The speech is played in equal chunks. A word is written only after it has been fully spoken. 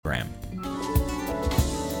program.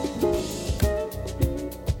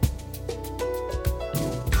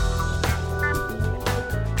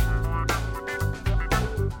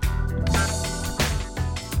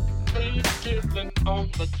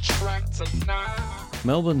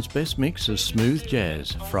 Melbourne's best mix of smooth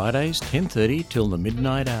jazz, Fridays 10:30 till the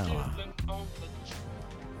midnight hour.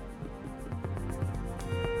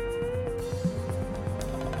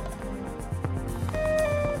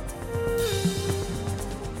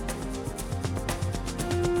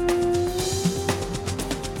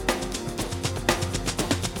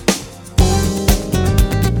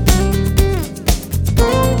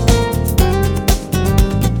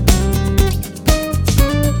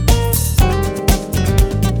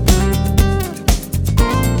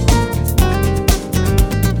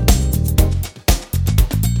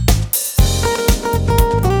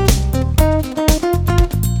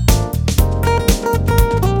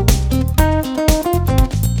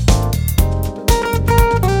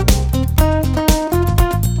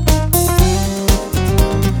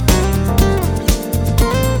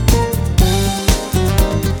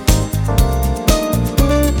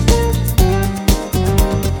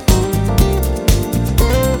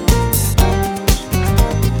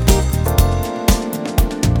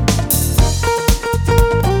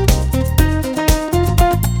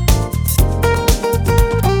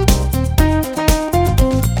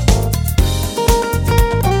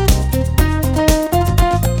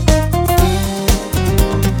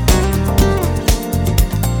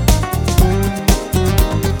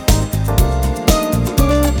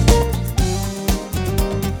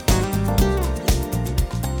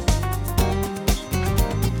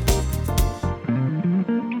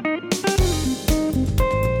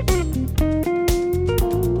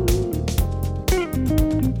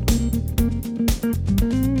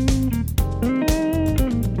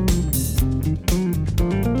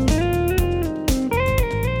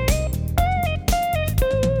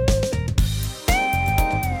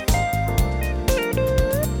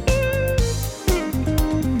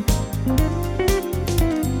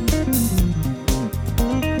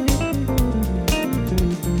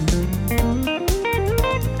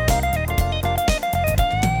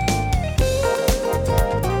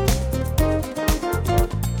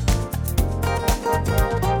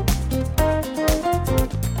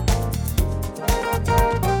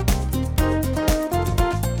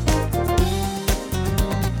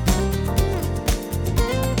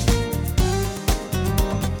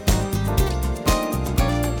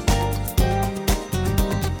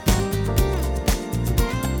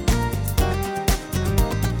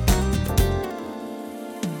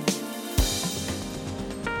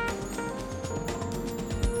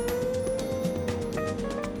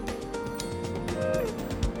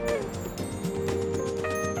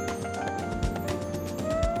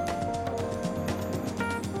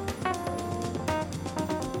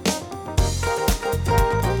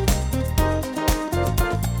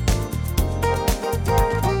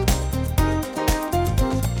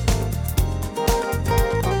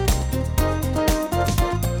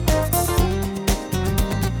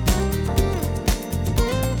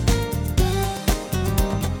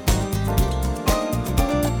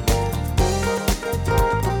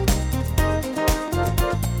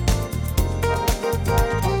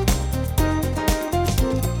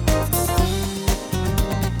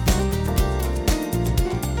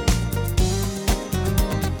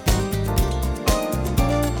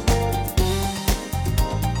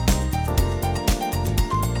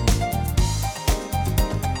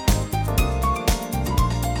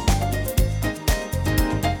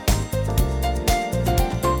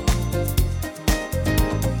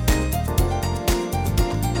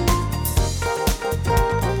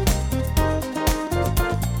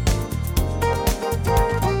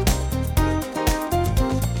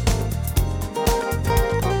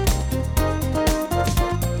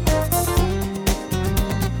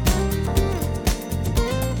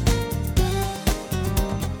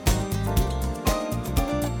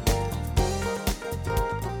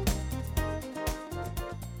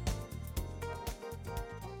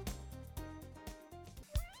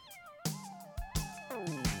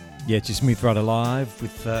 Yeah, it's your Smooth Rider Live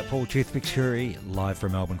with Paul Toothpicks Curry, live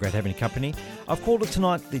from Melbourne. Great having you company. I've called it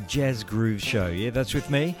tonight the Jazz Groove Show. Yeah, that's with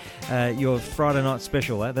me. Your Friday night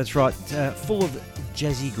special, that's right. Full of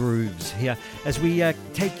jazzy grooves here as we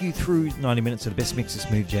take you through 90 minutes of the best mix of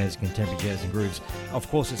smooth jazz, contemporary jazz and grooves. Of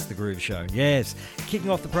course, it's the Groove Show. Yes, kicking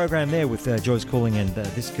off the program there with Joyce Calling and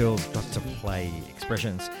This Girl's Got to Play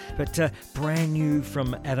Expressions. But brand new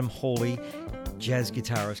from Adam Hawley. jazz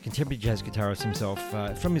guitarist, contemporary jazz guitarist himself,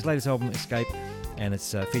 from his latest album, Escape, and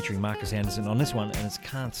it's featuring Marcus Anderson on this one, and it's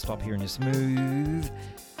Can't Stop Hearing Your Smooth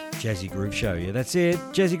Jazzy Groove Show. Yeah, that's it.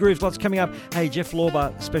 Jazzy Grooves, lots coming up. Hey, Jeff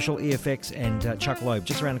Lorber, Special EFX, and Chuck Loeb,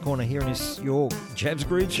 just around the corner here in your Jazz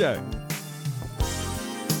Groove Show.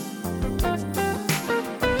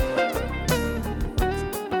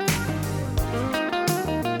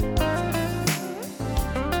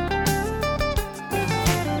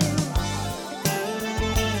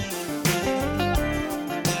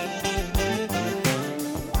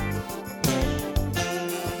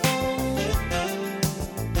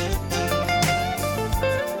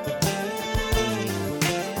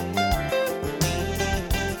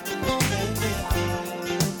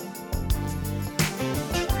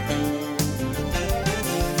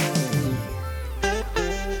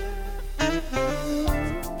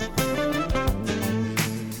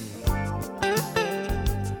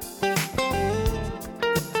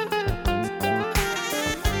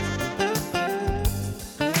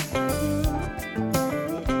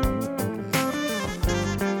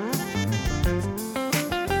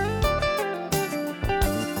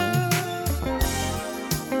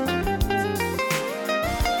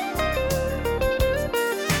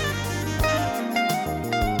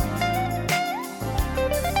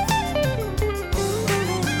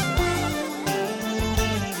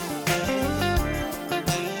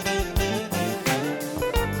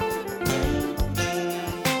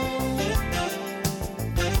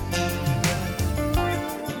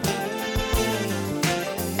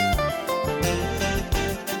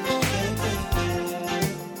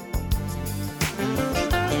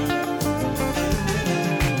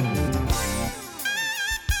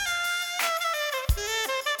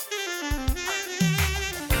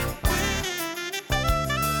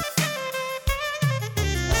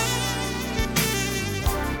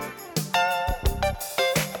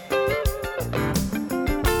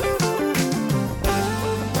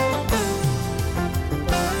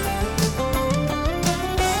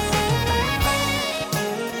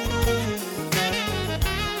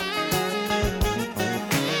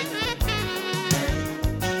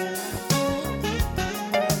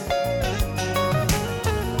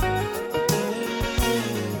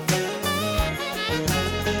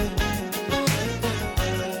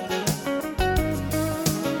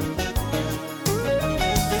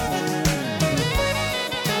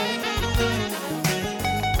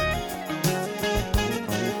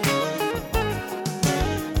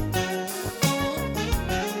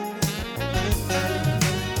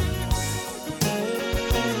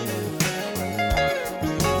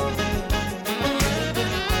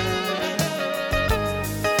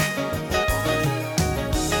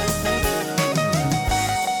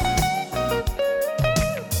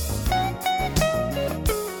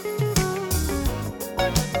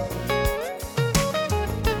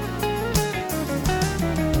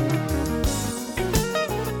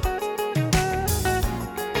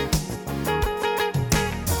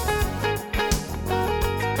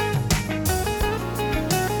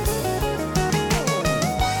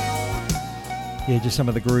 Yeah, just some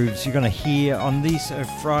of the grooves you're going to hear on this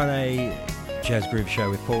Friday Jazz Groove Show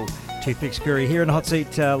with Paul Toothpicks Curry here in the hot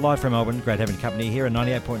seat, live from Melbourne. Great having company here at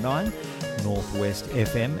 98.9 Northwest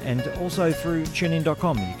FM, and also through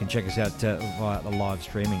tunein.com. You can check us out via the live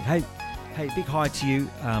streaming. Hey, big hi to you,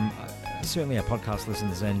 certainly our podcast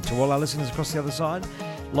listeners, and to all our listeners across the other side.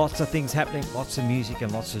 Lots of things happening, lots of music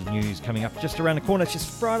and lots of news coming up just around the corner. It's just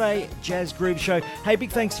Friday Jazz Groove Show. Hey, big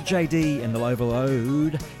thanks to JD and the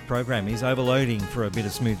Overload program. He's overloading for a bit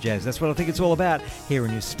of smooth jazz. That's what I think it's all about here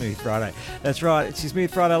in your Smooth Friday. That's right, it's your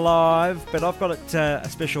Smooth Friday Live, but I've got it a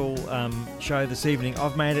special show this evening.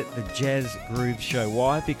 I've made it the Jazz Groove Show.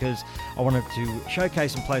 Why? Because I wanted to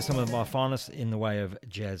showcase and play some of my finest in the way of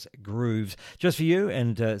jazz grooves just for you,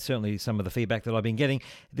 and certainly some of the feedback that I've been getting.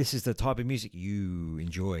 This is the type of music you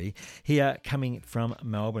enjoy here, coming from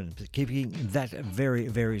Melbourne, keeping that very,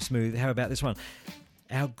 very smooth. How about this one?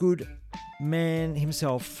 Our good man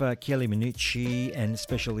himself, Chieli Minucci and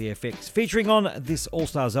Special EFX, featuring on this All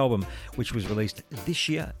Stars album, which was released this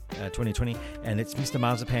year, 2020, and it's Mr.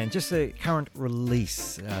 Marzipan, just the current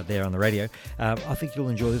release there on the radio. I think you'll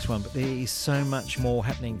enjoy this one, but there is so much more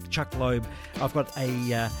happening. Chuck Loeb, I've got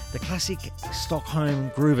the classic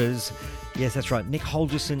Stockholm Groovers. Yes, that's right, Nick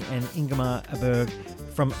Holgerson and Ingemar Berg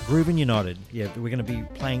from Groovin' United. Yeah, we're going to be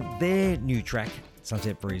playing their new track,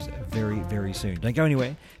 Sunset Breeze, very, very soon. Don't go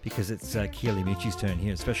anywhere, because it's Chieli Minucci's turn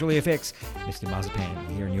here. Special EFX, Mr.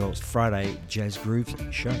 Marzipan, here in your Friday Jazz Grooves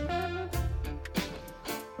Show.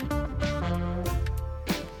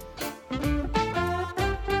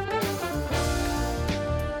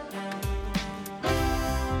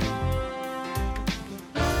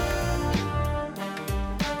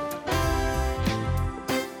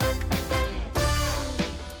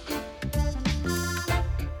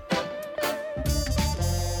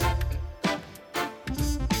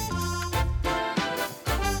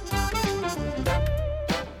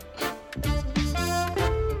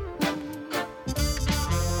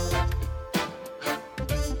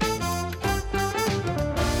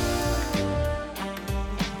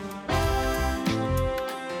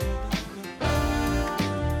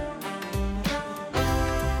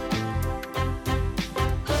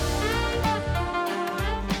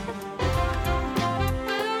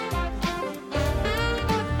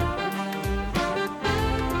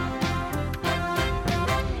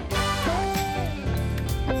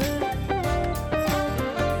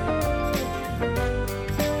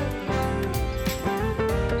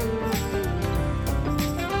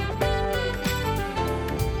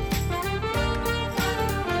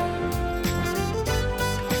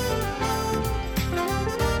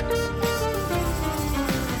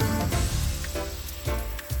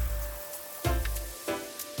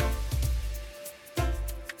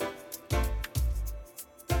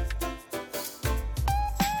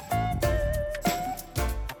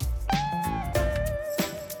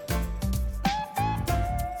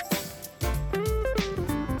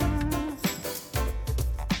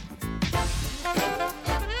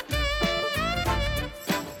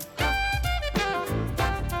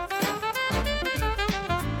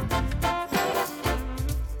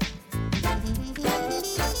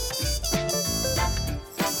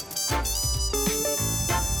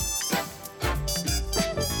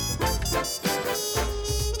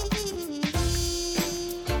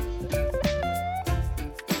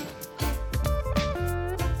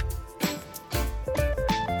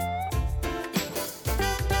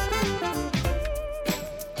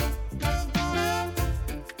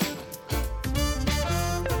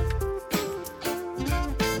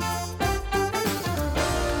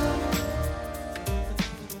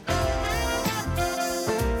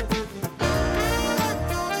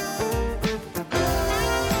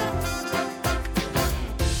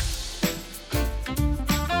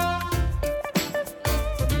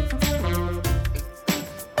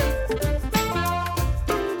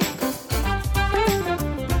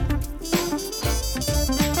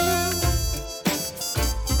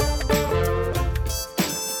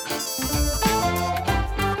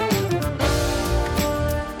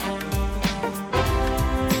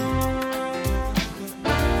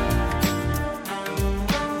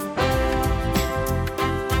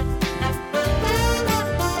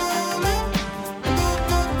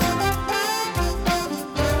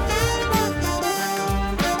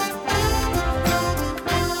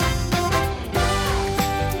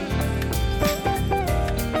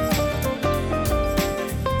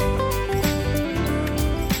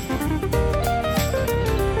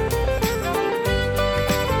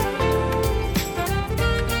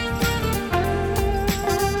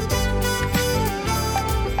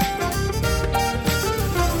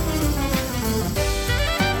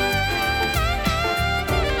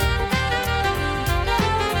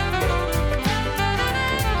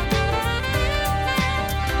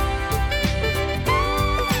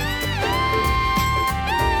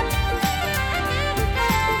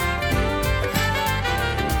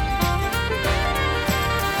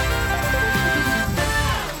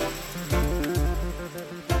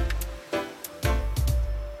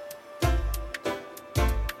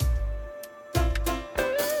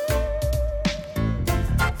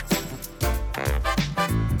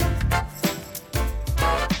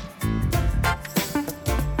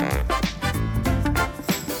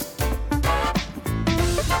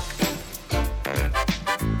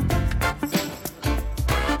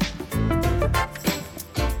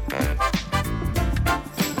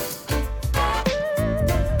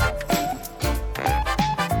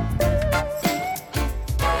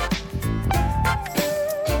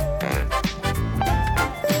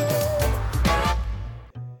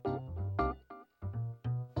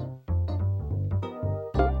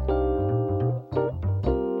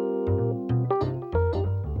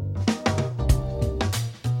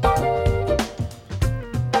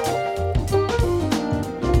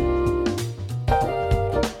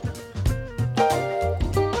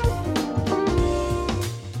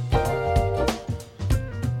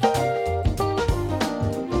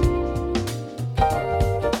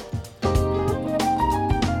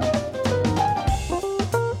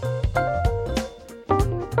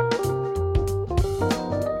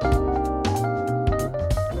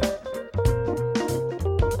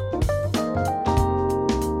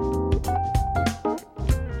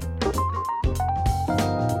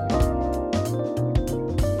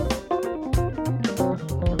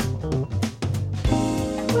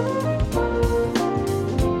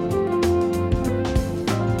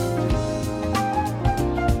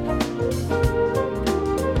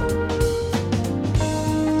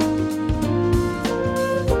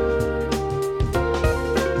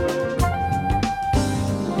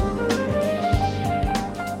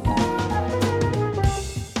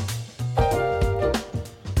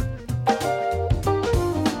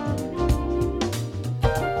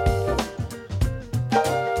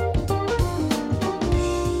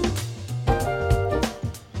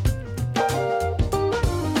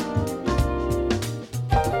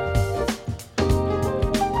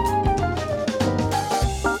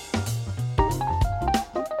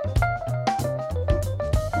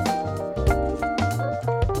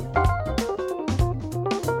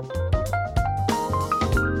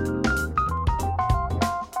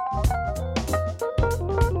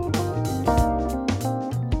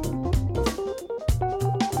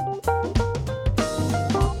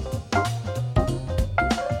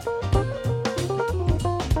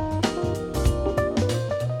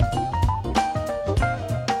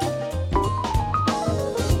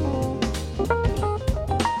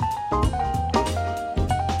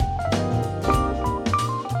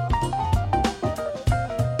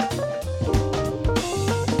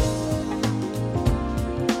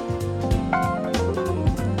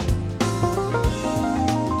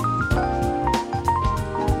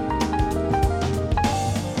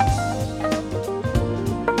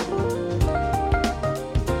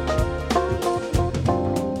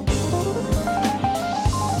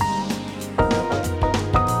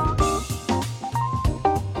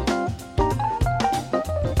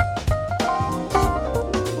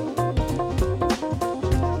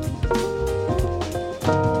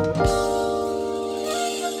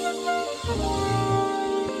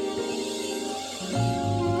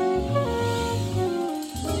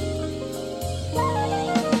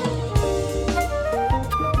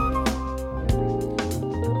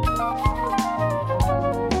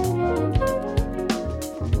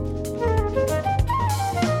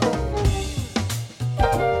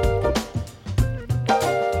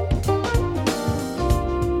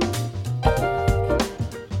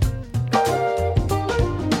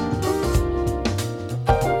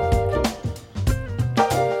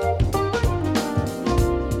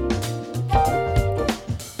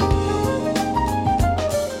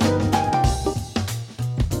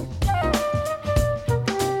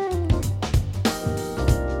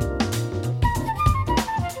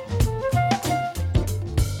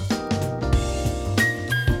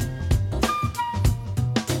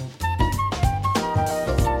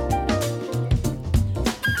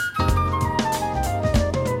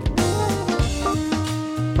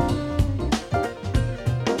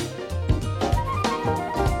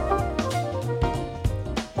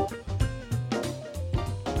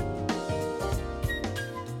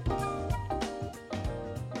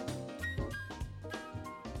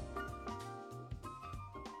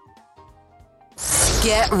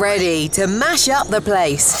 Get ready to mash up the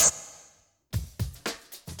place.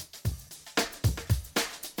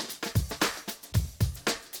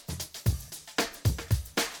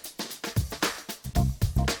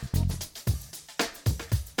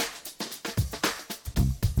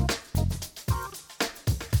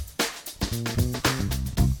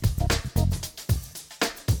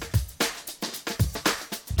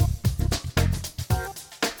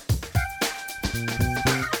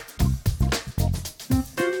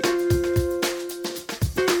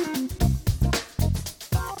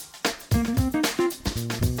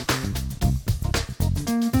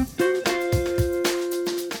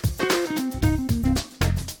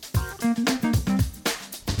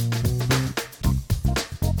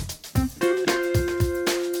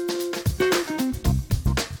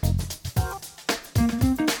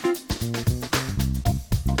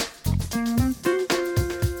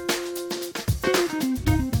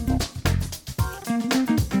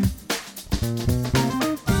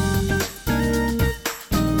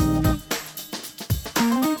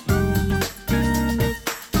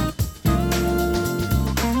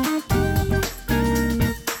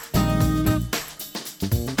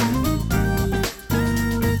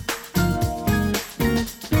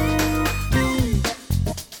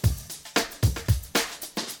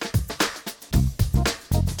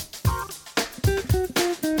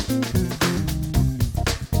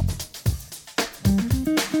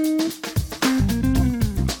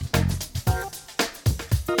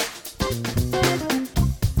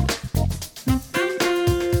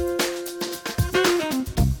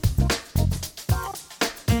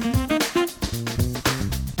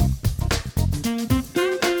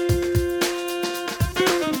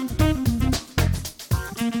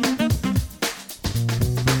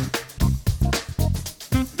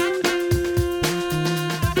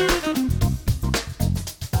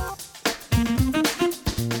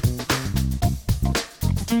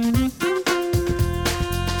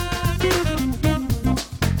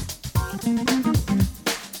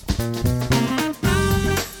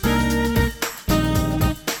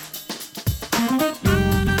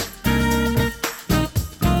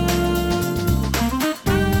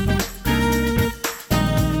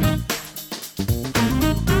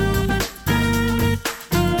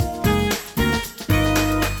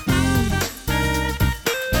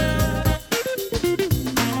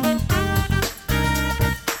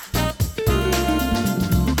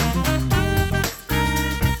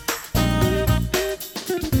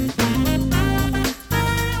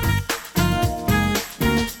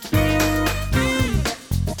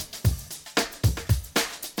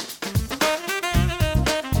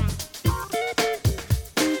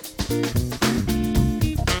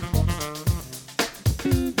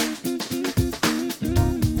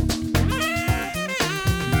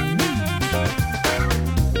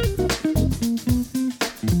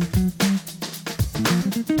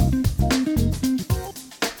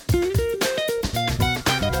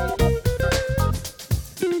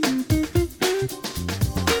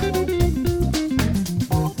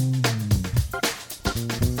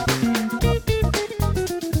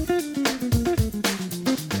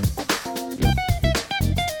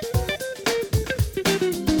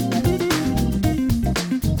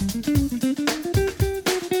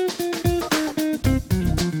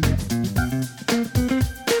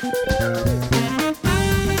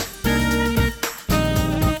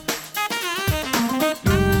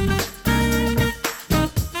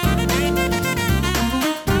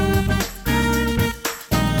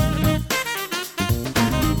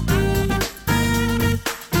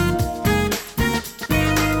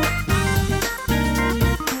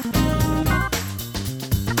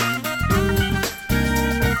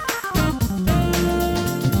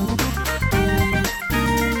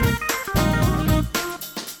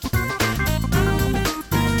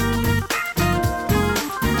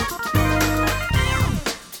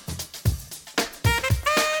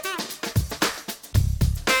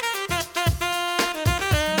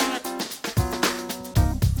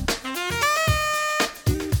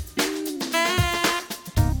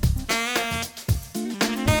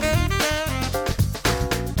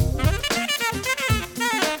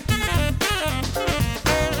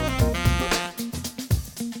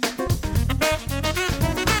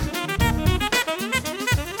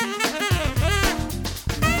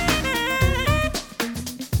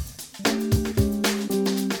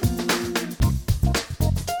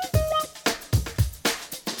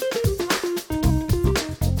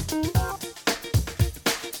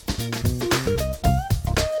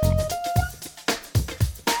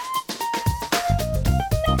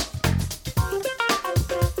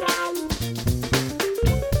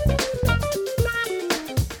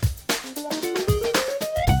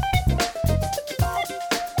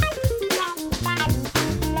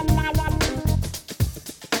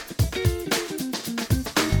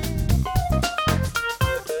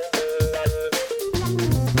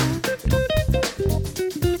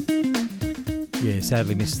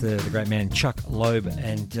 sadly miss the great man Chuck Loeb,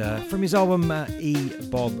 and from his album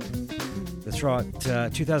E-Bob. That's right,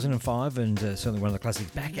 2005, and certainly one of the classics,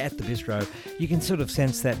 Back at the Bistro. You can sort of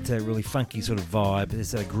sense that really funky sort of vibe.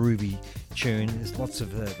 There's a groovy tune. There's lots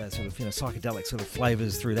of that sort of psychedelic sort of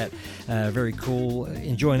flavours through that. Very cool.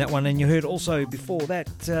 Enjoying that one. And you heard also before that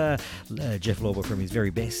Jeff Lorber from his very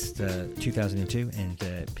best 2002 and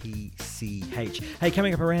PCH. Hey,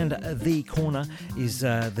 coming up around the corner is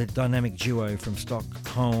the dynamic duo from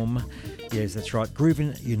Stockholm. Yes, that's right.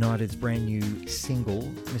 Grooven United's brand new single,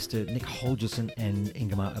 Mr. Nick Holgersson and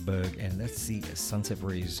Ingemar Berg, and that's the Sunset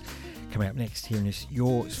Breeze. Coming up next here in this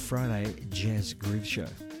Your Friday Jazz Groove Show.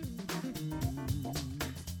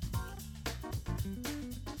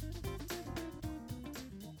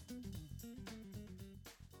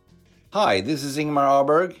 Hi, this is Ingemar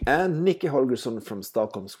Aberg and Nicky Holgersson from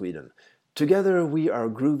Stockholm, Sweden. Together we are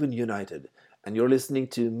Grooven United, and you're listening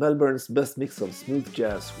to Melbourne's best mix of smooth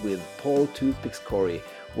jazz with Paul Toothpicks Corey,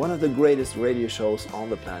 one of the greatest radio shows on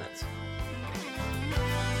the planet.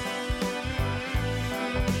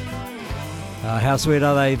 How sweet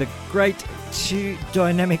are they? The great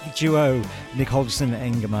dynamic duo, Nick Holgersson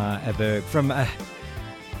and Ingemar Berg from,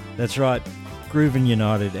 that's right, Grooven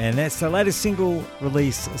United. And that's the latest single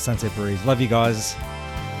release, Sunset Breeze. Love you guys.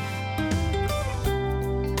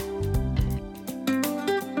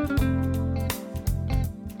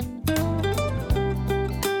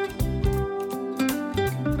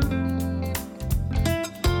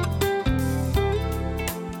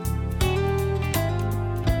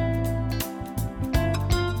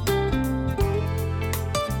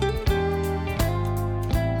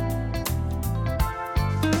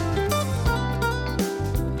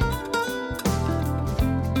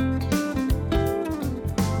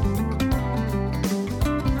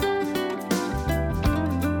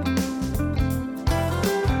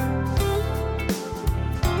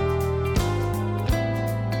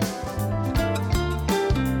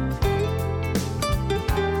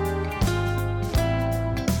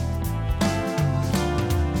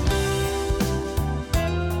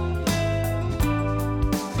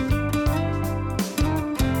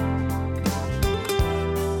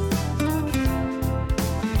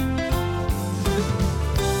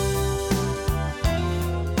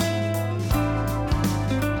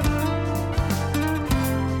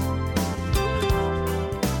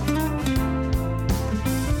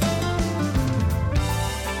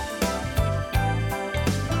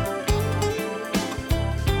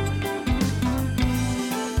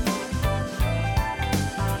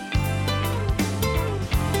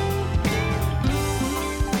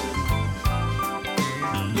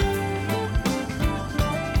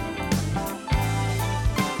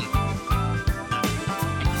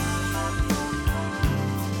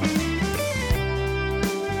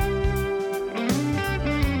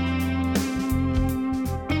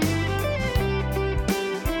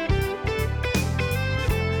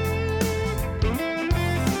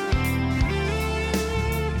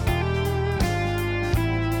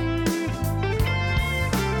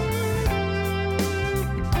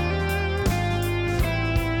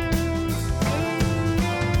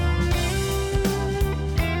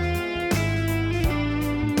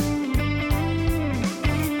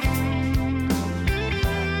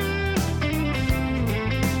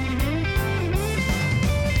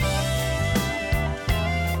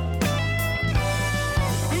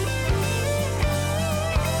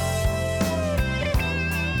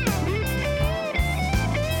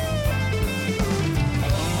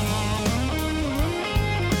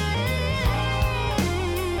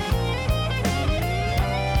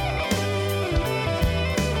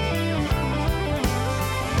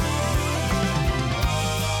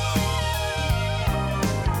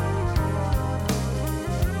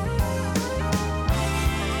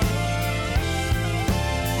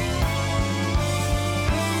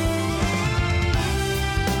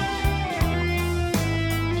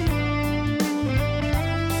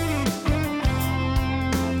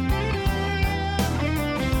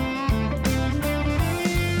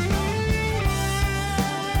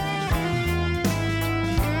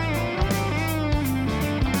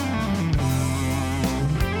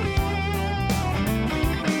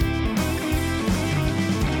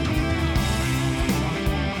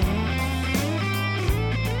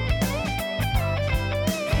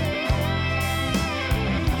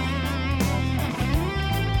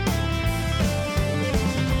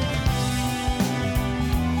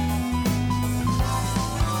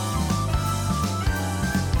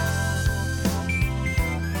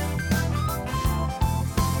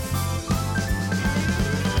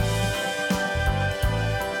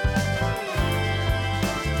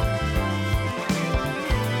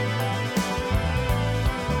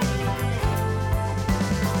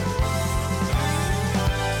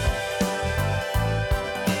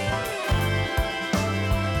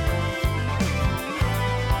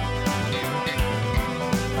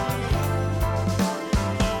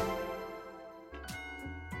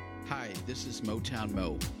 Hi, this is Motown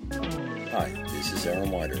Mo. Hi, this is Aaron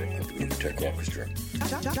Wider of the Tech Orchestra.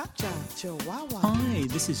 Hi,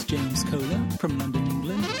 this is James Kohler from London,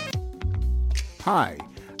 England. Hi,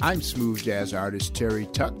 I'm smooth jazz artist Terry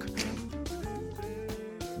Tuck.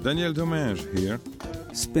 Daniel Domingue here.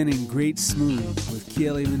 Spinning great smooth with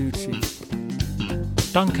Chieli Minucci.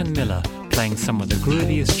 Duncan Miller playing some of the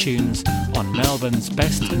grooviest tunes on Melbourne's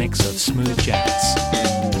best mix of smooth jazz.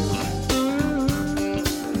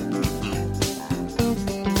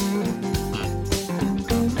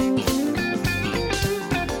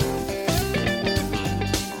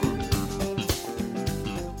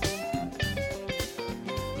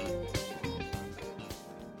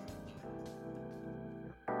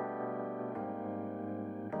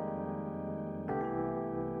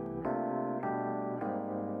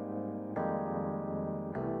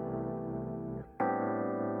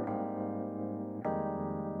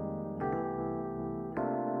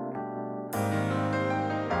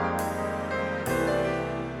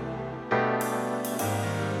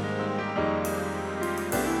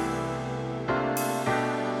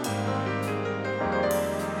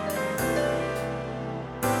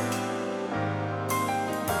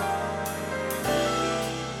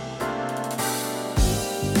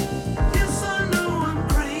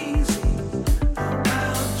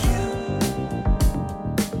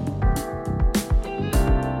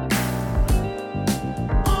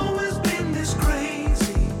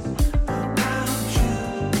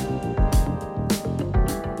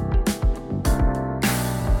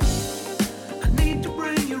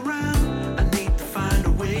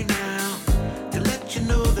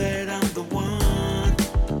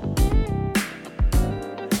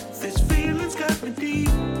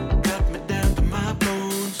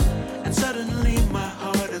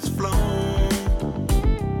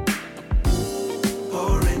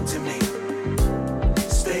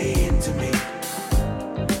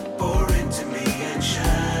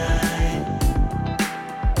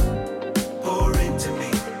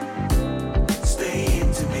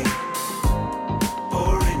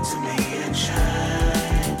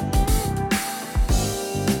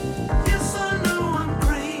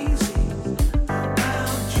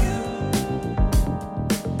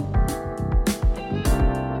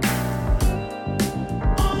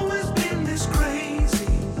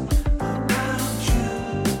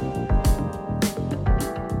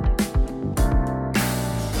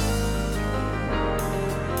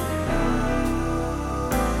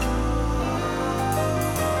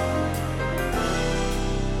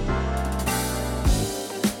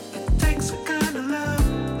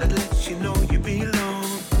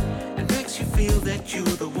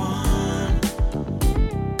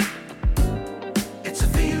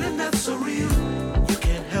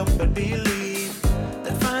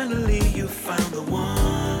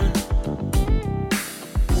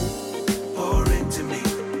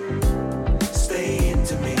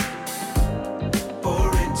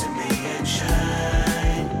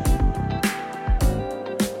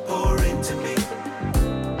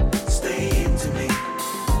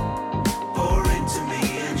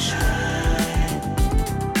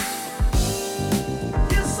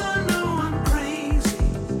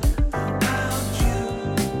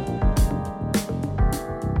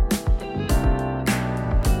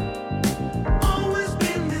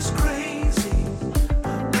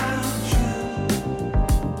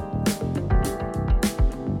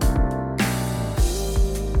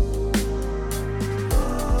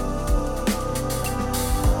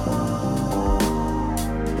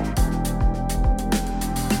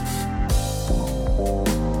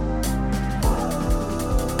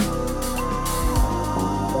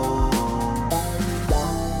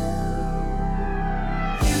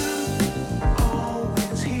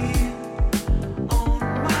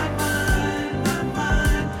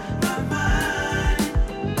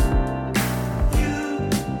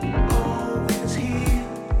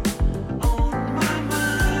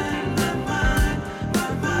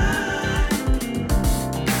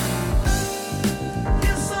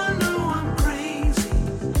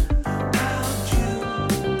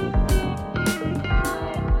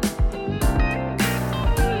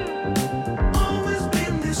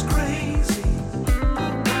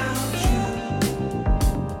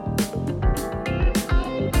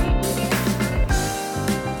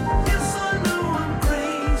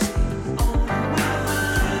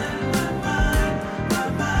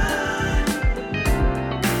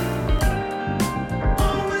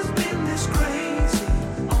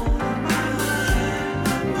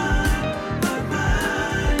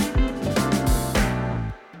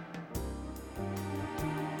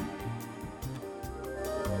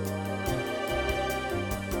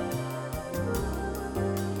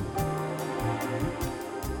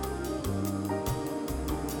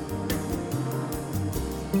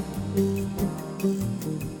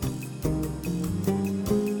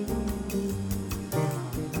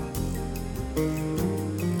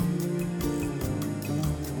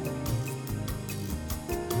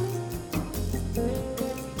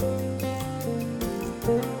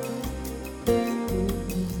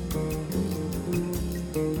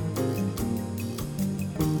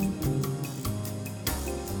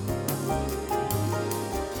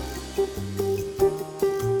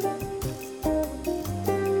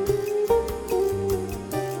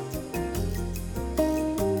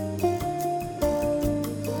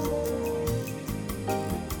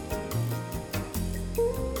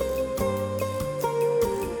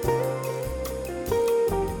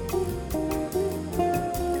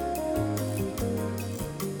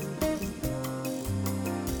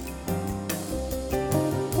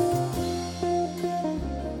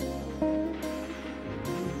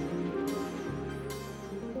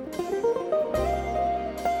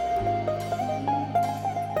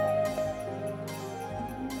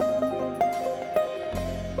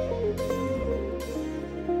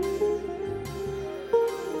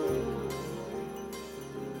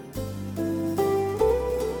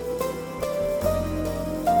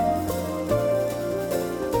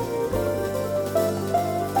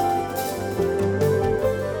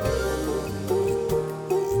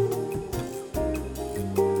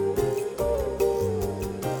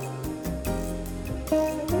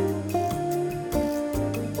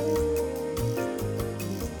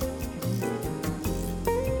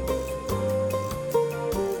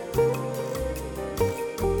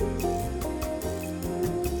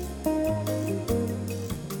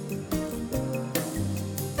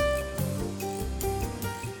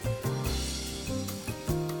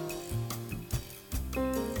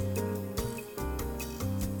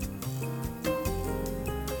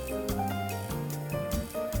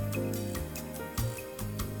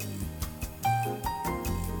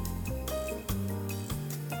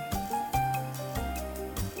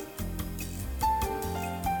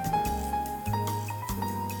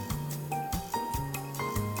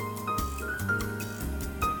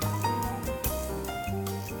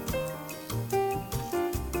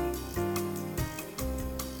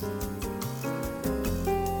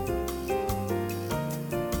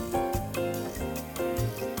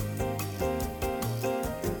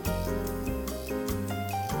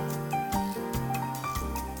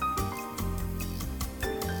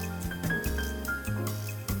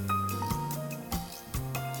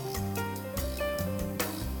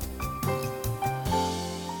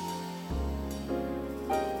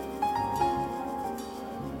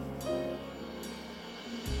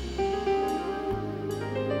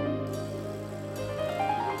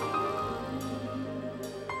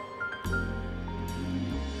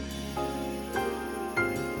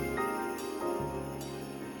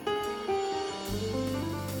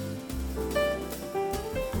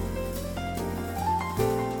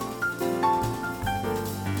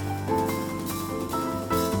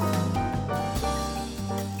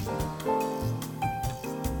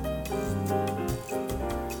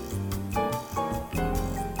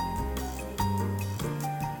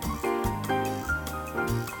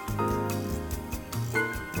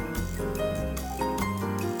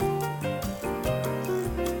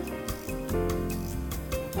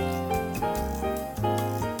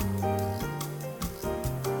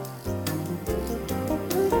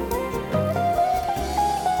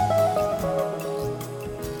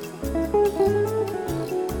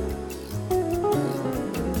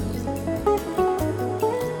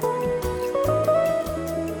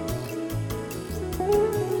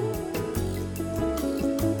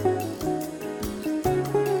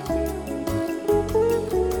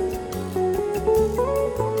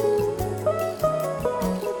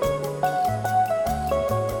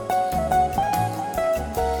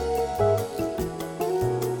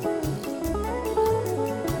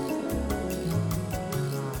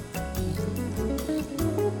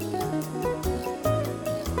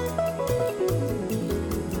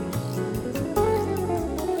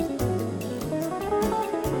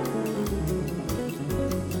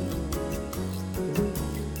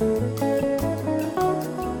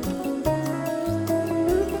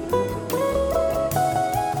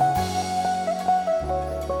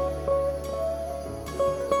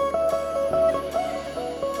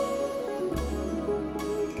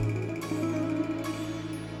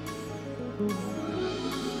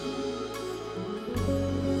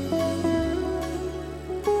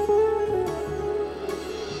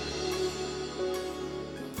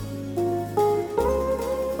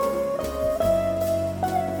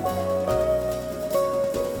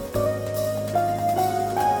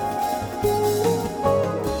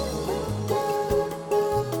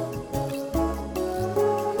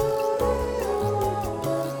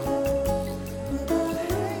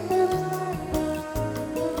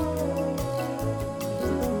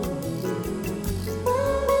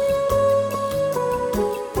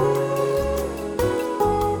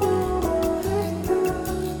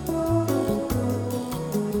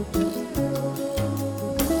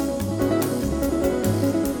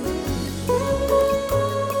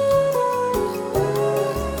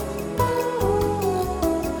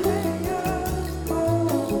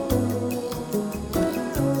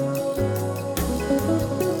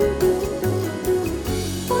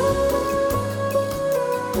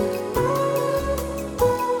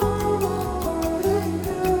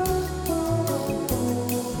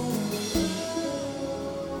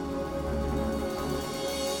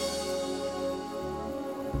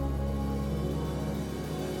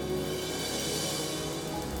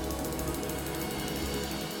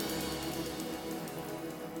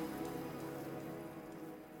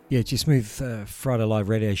 Yeah, it's your Smooth Friday Live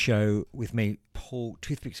radio show with me, Paul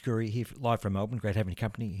Toothpicks Curry, here live from Melbourne. Great having you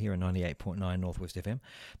company here on 98.9 Northwest FM.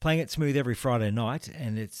 Playing it smooth every Friday night,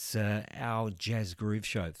 and it's our Jazz Groove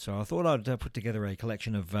show. So I thought I'd put together a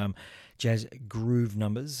collection of jazz groove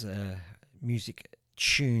numbers, music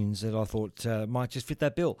tunes that I thought might just fit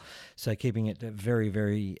that bill. So keeping it very,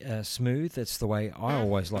 very smooth. That's the way I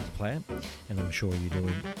always like to play it, and I'm sure you do.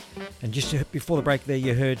 And just before the break there,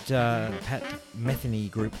 you heard Pat Metheny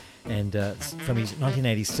Group, and from his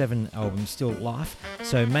 1987 album Still Life,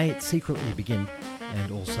 so May It Secretly Begin,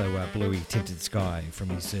 and also Bluey Tinted Sky from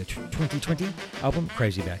his 2020 album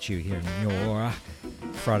Crazy About You, here in your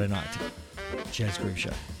Friday night Jazz Groove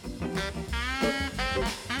show.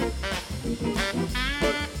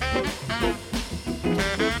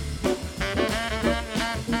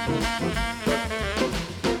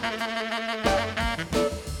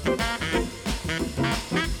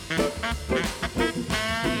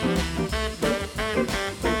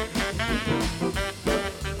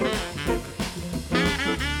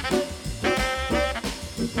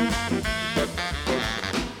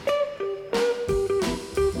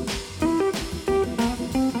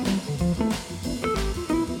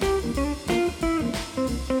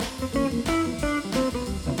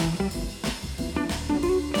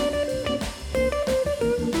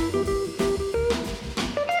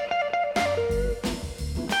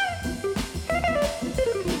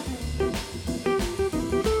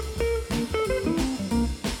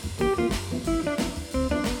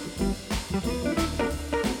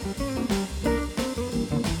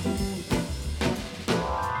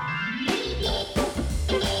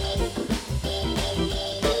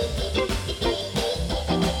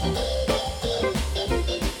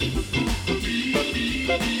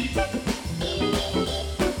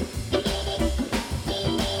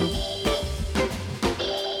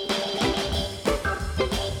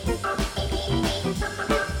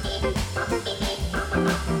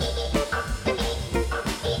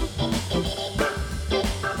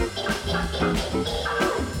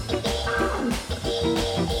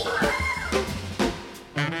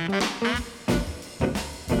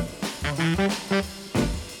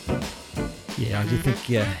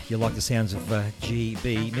 You like the sounds of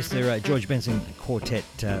GB, Mr. George Benson Quartet,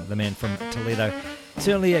 the man from Toledo.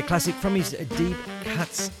 Certainly a classic from his Deep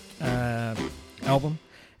Cuts album.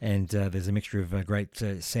 And there's a mixture of great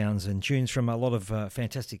sounds and tunes from a lot of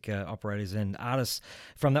fantastic operators and artists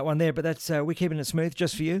from that one there. But that's we're keeping it smooth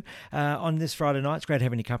just for you on this Friday night. It's great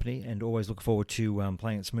having you company, and always look forward to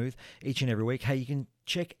playing it smooth each and every week. Hey, you can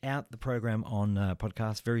check out the program on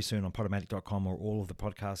podcast very soon on Podomatic.com or all of the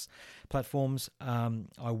podcast platforms.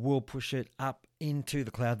 I will push it up into the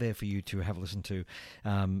cloud there for you to have a listen to.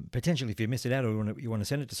 Potentially, if you missed it out or you want to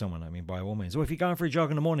send it to someone, I mean, by all means. Or if you're going for a jog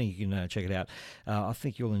in the morning, you can check it out. I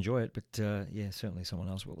think you'll enjoy it, but yeah, certainly someone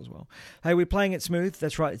else will as well. Hey, we're playing it smooth.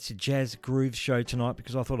 That's right. It's a Jazz Groove show tonight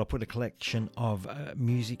because I thought I'd put a collection of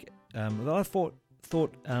music that I thought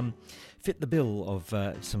fit the bill of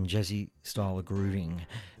some jazzy style of grooving.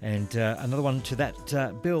 And another one to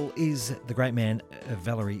that bill is the great man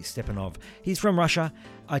Valery Stepanov. He's from Russia.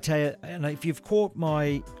 I tell you, and if you've caught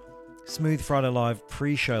my Smooth Friday Live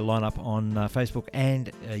pre-show lineup on Facebook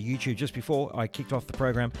and YouTube just before I kicked off the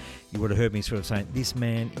program, you would have heard me sort of saying, this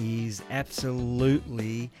man is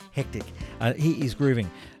absolutely hectic. He is grooving.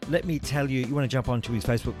 Let me tell you, you want to jump onto his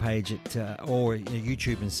Facebook page or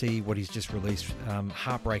YouTube and see what he's just released,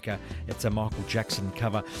 Heartbreaker. It's a Michael Jackson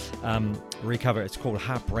recover. It's called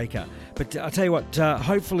Heartbreaker. But I'll tell you what,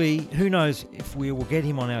 hopefully, who knows if we will get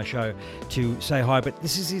him on our show to say hi, but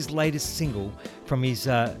this is his latest single from his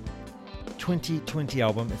 2020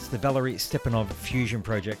 album. It's the Valery Stepanov Fusion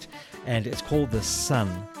Project, and it's called The Sun.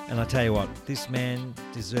 And I tell you what, this man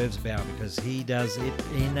deserves a bow because he does it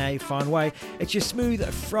in a fun way. It's your Smooth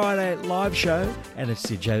Friday Live show, and it's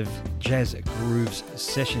your Jazz Grooves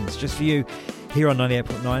Sessions just for you here on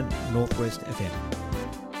 98.9 Northwest FM.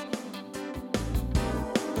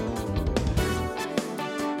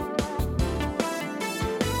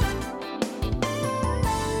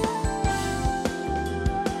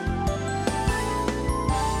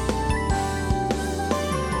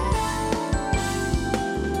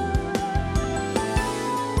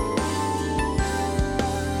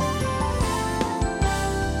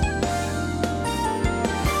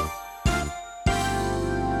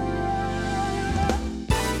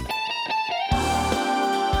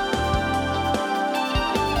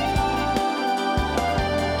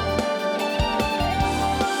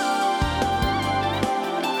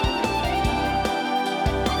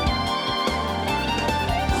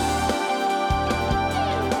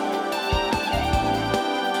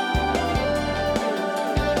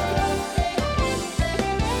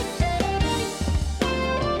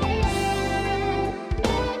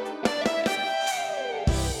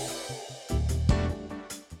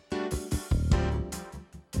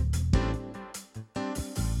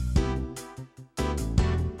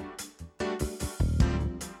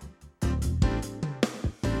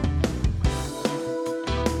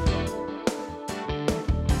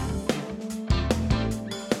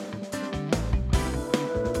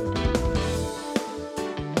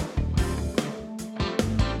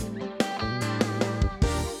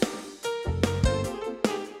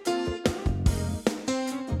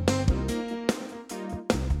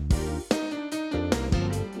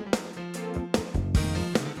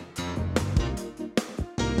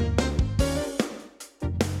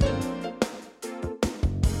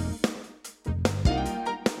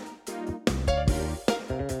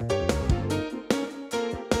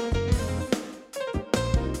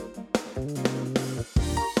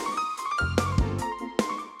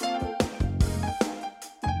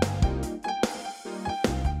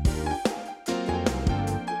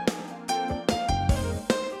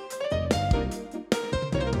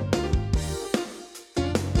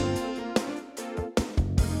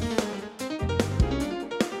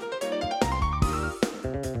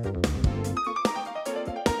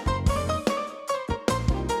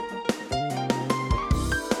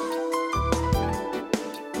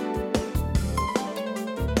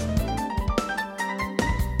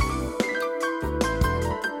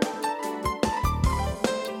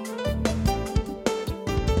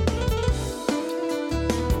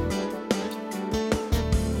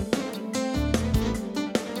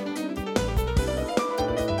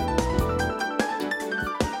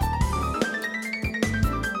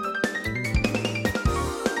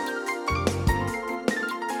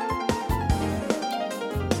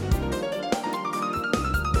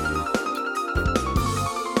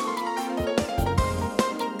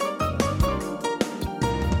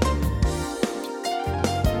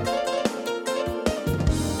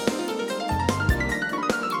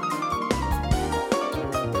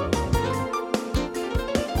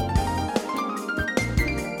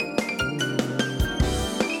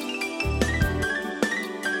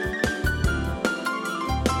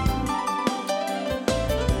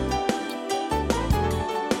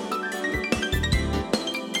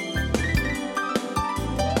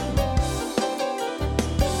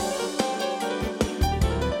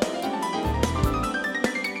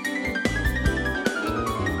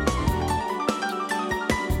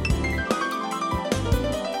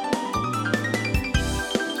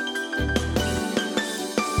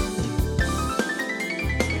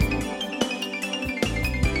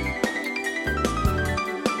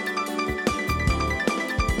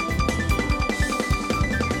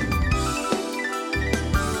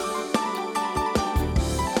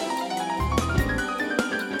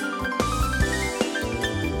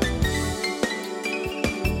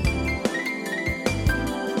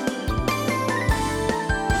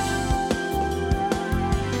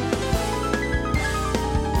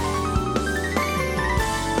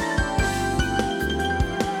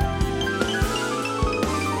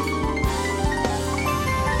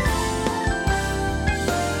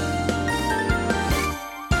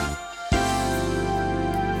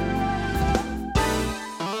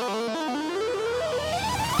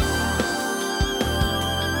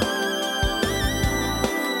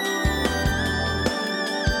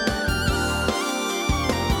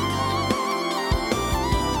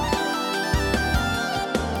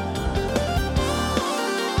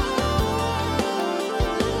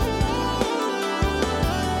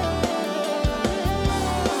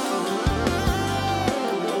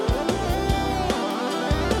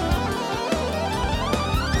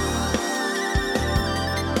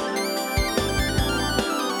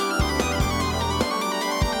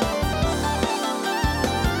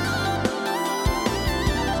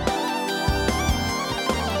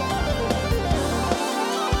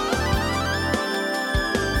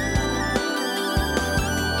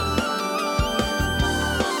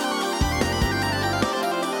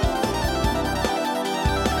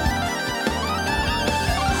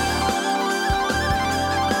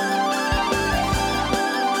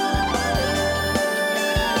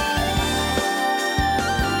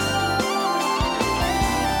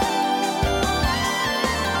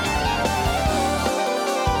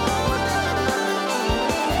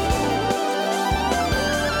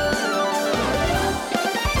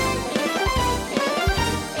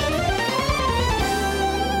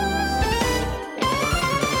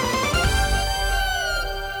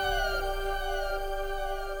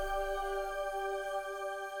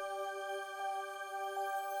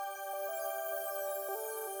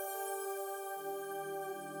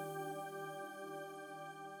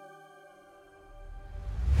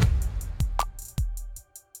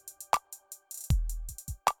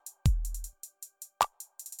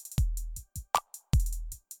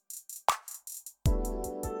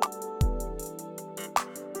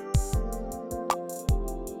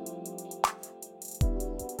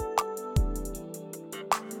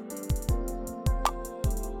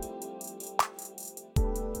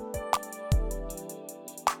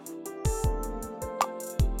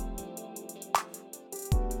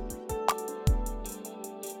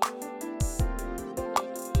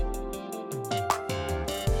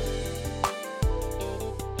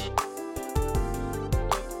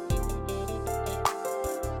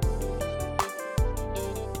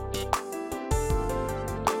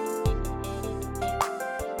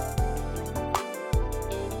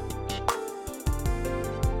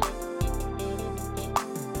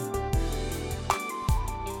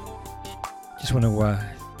 just want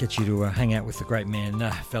to get you to hang out with the great man,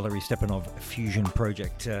 Valery Stepanov Fusion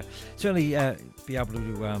Project. Certainly be able to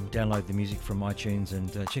download the music from iTunes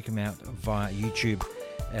and check him out via YouTube.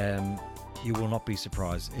 You will not be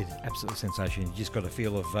surprised. It's absolutely sensational. You just got a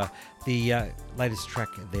feel of the latest track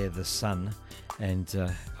there, The Sun. And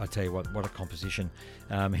I tell you what a composition.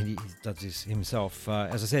 He does this himself.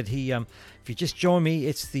 As I said, if you just join me,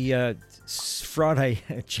 it's the Friday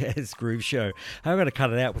Jazz Groove Show. I've got to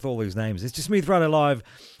cut it out with all these names. It's just Smooth Friday Live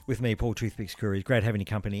with me, Paul Toothpicks Curry. Great having your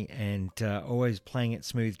company and always playing it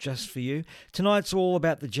smooth just for you. Tonight's all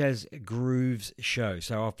about the Jazz Grooves Show.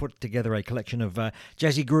 So I've put together a collection of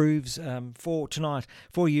jazzy grooves for tonight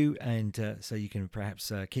for you, and so you can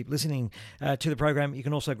perhaps keep listening to the program. You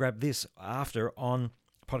can also grab this after on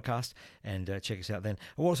podcast and check us out then.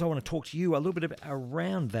 I also want to talk to you a little bit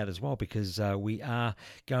around that as well, because we are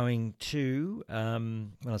going to,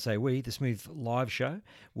 when I say we, the Smooth Live Show,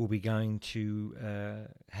 will be going to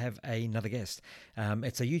have another guest.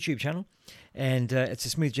 It's a YouTube channel, and it's a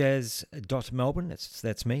smoothjazz.melbourne.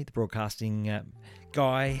 That's me, the broadcasting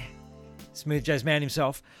guy, Smooth Jazz man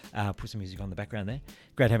himself. Put some music on the background there.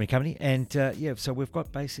 Great having company. And so we've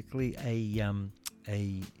got basically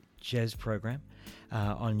a jazz program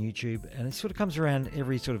on YouTube, and it sort of comes around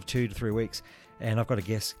every sort of 2 to 3 weeks. And I've got a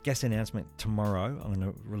guest announcement tomorrow. I'm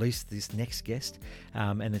going to release this next guest,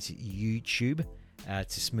 and it's YouTube.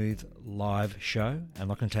 It's a Smooth Live Show. I'm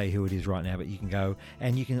not going to tell you who it is right now, but you can go,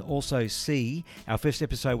 and you can also see our first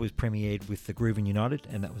episode was premiered with the Groovin' United,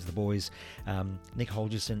 and that was the boys, Nick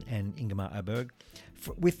Holgerson and Ingemar Aberg,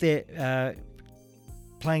 with their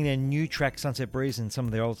playing their new track Sunset Breeze and some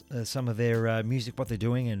of their music, what they're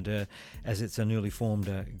doing, and as it's a newly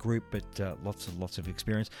formed group, but lots of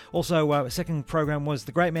experience. Also, second program was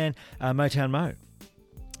the great man Motown Mo,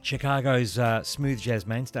 Chicago's smooth jazz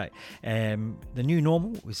mainstay. The New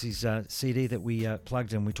Normal was his CD that we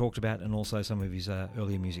plugged and we talked about, and also some of his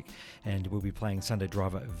earlier music. And we'll be playing Sunday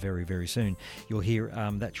Driver very, very soon. You'll hear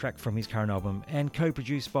that track from his current album, and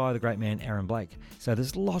co-produced by the great man Aaron Blake. So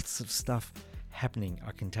there's lots of stuff happening,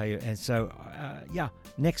 I can tell you. And so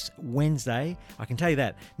next Wednesday, I can tell you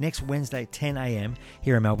that next Wednesday 10 a.m.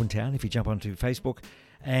 here in Melbourne town, if you jump onto Facebook,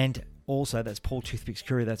 and also that's Paul Toothpicks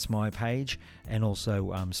Curry, that's my page, and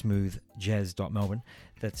also smoothjazz.melbourne,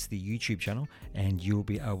 that's the YouTube channel, and you'll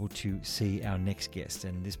be able to see our next guest.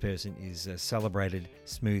 And this person is a celebrated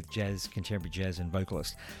smooth jazz, contemporary jazz and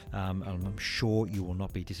vocalist. I'm sure you will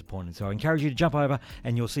not be disappointed. So I encourage you to jump over,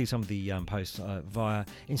 and you'll see some of the posts via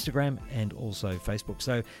Instagram and also Facebook.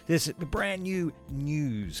 So there's brand new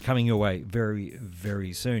news coming your way very,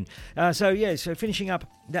 very soon. So finishing up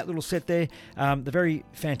that little set there, the very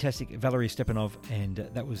fantastic Valery Stepanov, and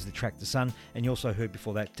that was the track The Sun. And you also heard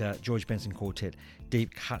before that George Benson Quartet,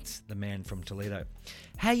 Deep Cuts, the man from Toledo.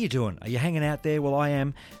 How you doing? Are you hanging out there? Well, I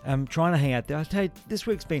am. Trying to hang out there. I tell you, this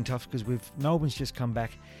week's been tough because Melbourne's just come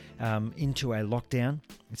back into a lockdown,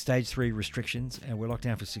 stage 3 restrictions, and we're locked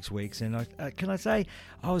down for 6 weeks. And can I say,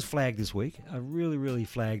 I was flagged this week. I really, really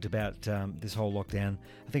flagged about this whole lockdown.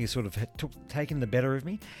 I think it sort of taken the better of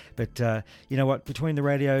me. But you know what? Between the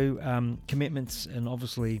radio commitments and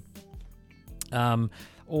obviously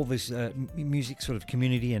all this music sort of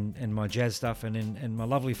community and my jazz stuff and my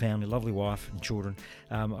lovely family, lovely wife and children,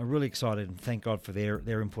 I'm really excited, and thank God for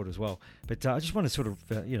their input as well. But I just want to sort of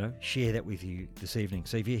share that with you this evening.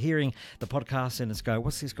 So if you're hearing the podcast and it's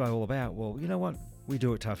what's this guy all about? Well, you know what? We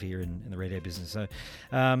do it tough here in the radio business. So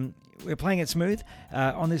we're playing it smooth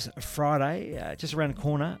on this Friday. Just around the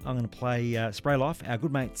corner, I'm going to play Spray Life, our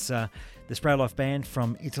good mates, the Spray Life band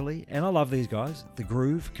from Italy. And I love these guys. The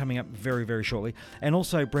Groove coming up very, very shortly. And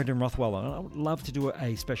also Brendan Rothwell. I would love to do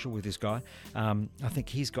a special with this guy. I think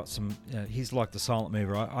he's got some, he's like the silent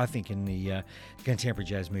mover, I think, in the contemporary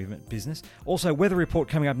jazz movement business. Also, Weather Report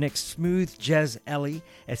coming up next. Smooth Jazz Alley,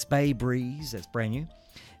 it's Bay Breeze, that's brand new.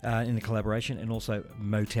 In the collaboration, and also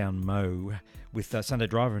Motown Mo with Sunday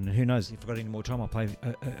Driver. And who knows, if I've got any more time, I'll play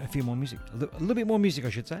a few more music, a little bit more music, I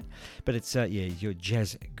should say. But it's your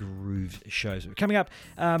Jazz Groove shows coming up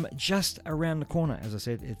just around the corner. As I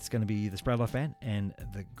said, it's going to be the Spray Life Band and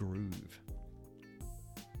the Groove.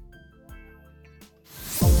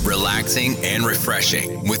 Relaxing and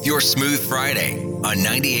refreshing with your Smooth Friday on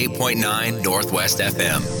 98.9 Northwest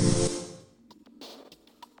FM.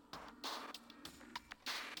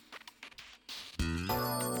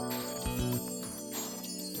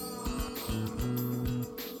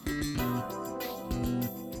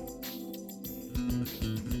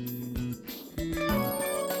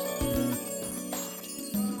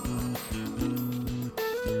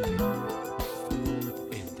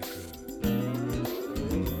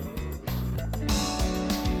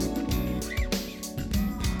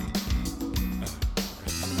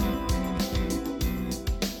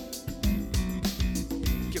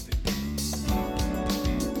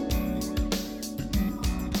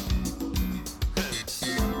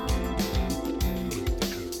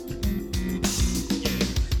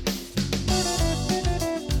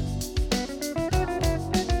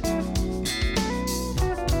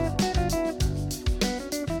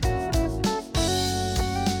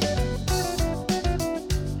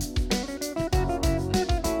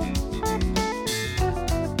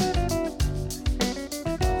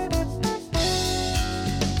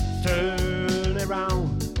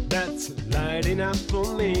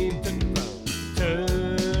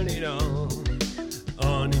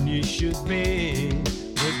 in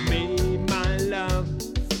with me, my love.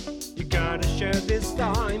 You gotta share this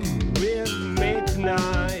time with me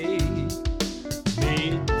tonight.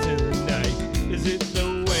 Me tonight. Is it the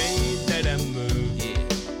way that I move?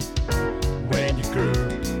 When you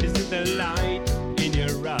groove, is it the light in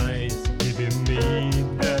your eyes giving me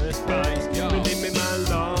the spice? Believe me, my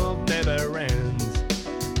love never ends.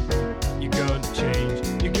 You're gonna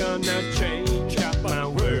change, you're gonna change up my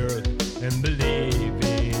world and believe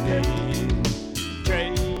in it.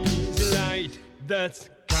 Crazy light that's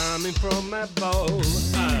coming from above.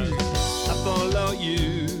 I follow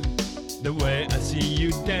you the way I see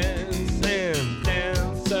you dance and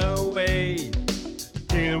dance away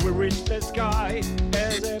till we reach the sky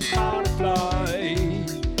as a butterfly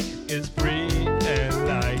is free and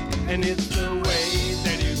light, and it's the way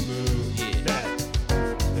that you move that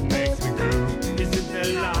makes me groove. Is it the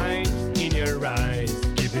light in your eyes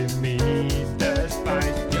giving me the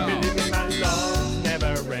spice? Believe me, my love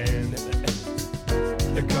never ends.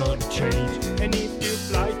 They're gonna change, and if you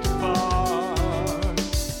fly too far,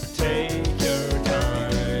 take your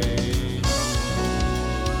time.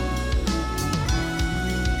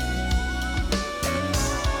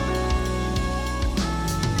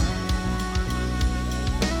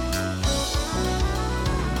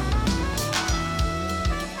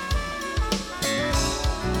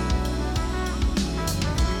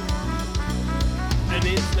 And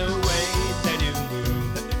it's the way that you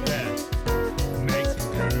move that makes me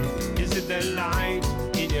groove. Is it the light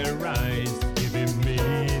in your eyes giving me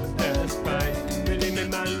the spice? Believe me,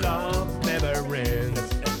 my love never ends.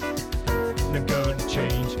 Not gonna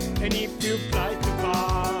change, and if you fly too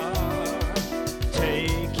far,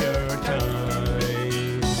 take your time.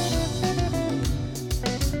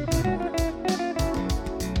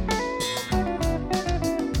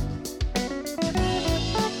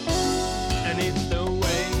 And it's the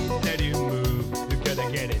way that you move. You gotta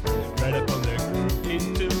get it right up on the groove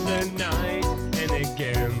into the night. And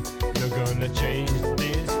again, you're gonna change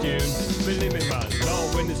this tune. Believe me, my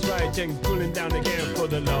love, when it's right and cooling down again for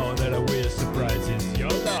the law that I will surprise is your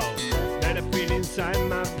love. That I feel inside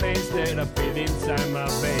my face, that I feel inside my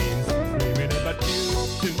veins. Dreaming about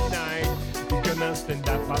you tonight. You're gonna stand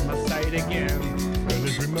up by my side again.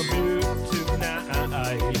 Gonna dream of you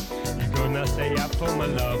tonight. You're gonna stay up for my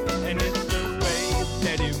love. And it's the way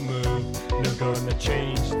that you move. Not gonna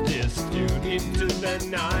change this tune into the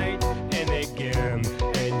night and again.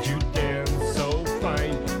 And you dance so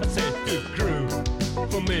fine. I said to groove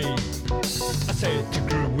for me. I said to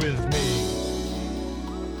groove with me.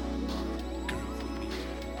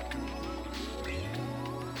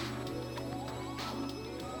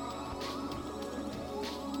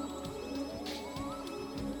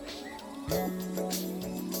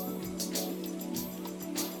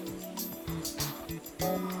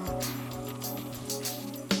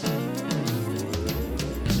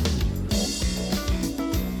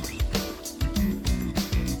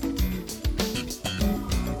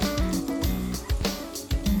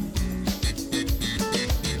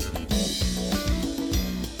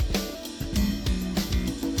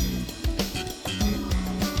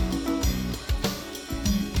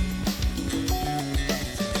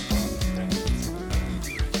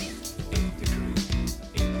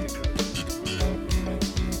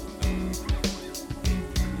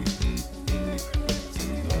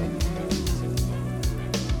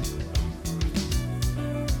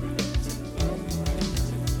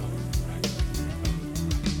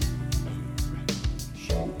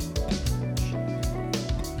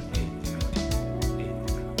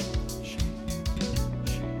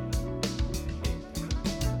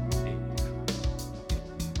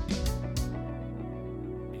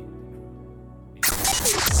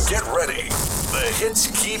 Get ready. The hits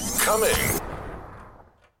keep coming.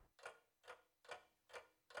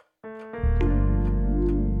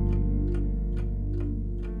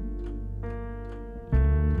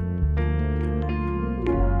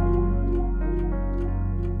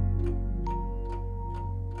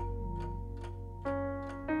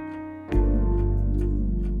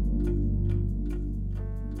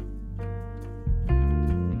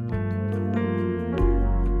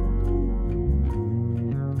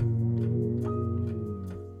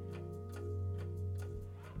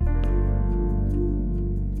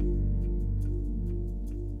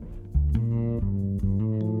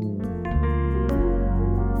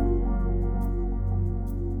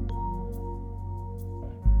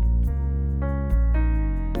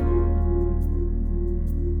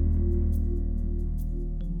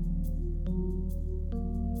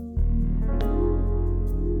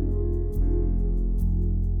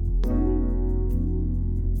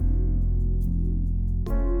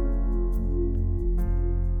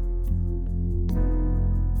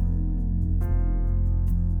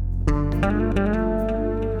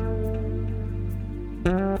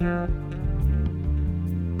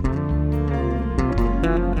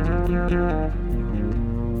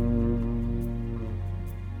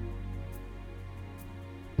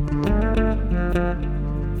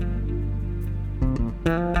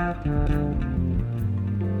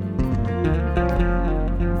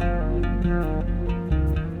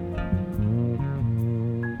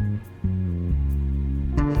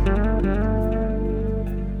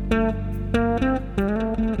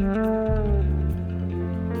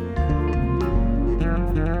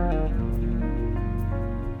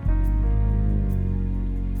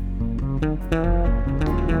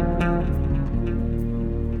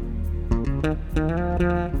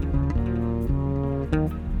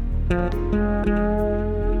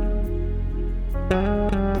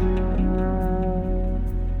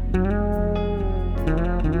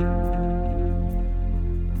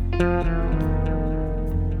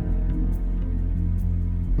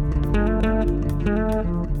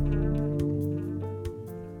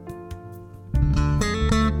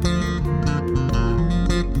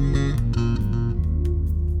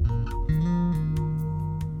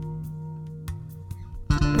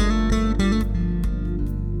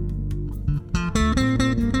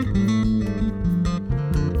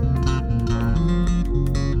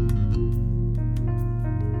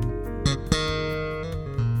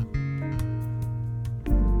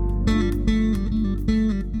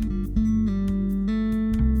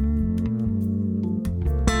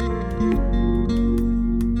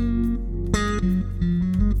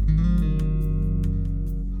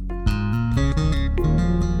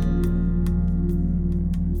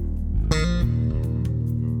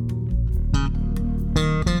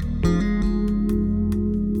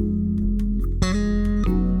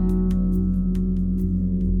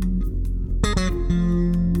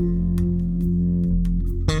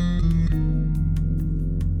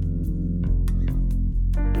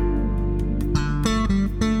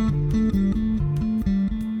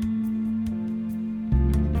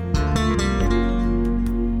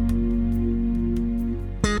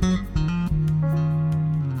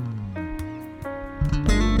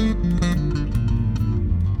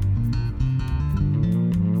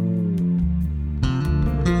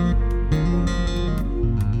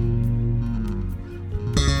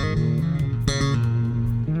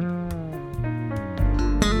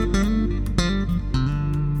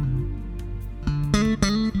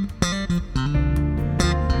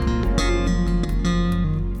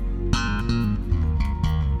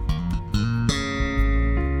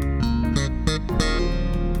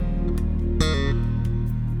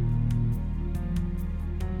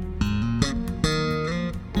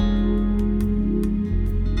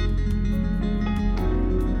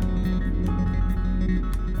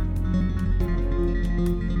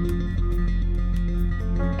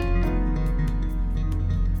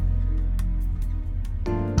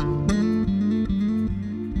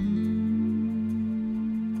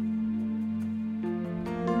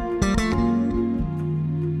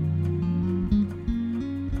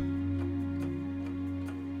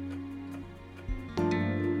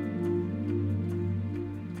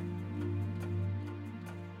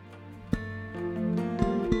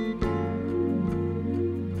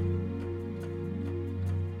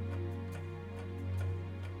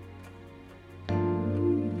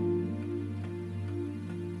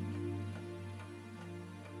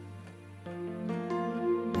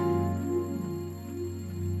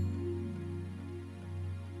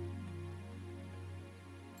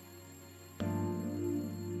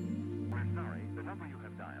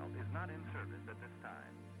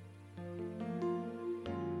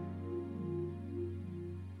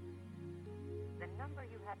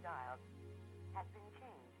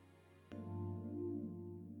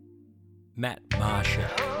 Matt Marshall.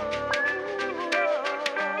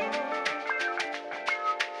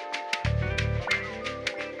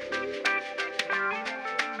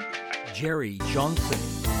 Jerry Johnson.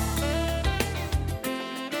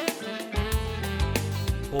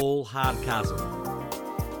 Paul Hardcastle.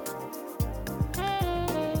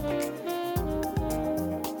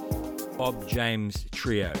 Bob James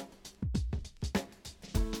Trio.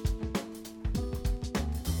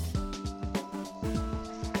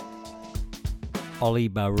 Ollie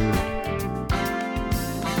Baroud.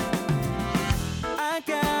 I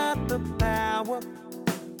got the power.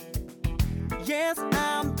 Yes,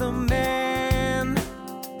 I'm the man.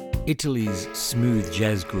 Italy's smooth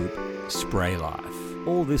jazz group Spray Life.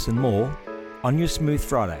 All this and more on your Smooth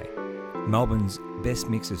Friday. Melbourne's best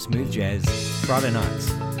mix of smooth jazz, Friday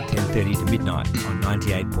nights, 10:30 to midnight on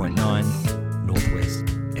 98.9 Northwest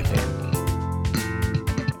FM.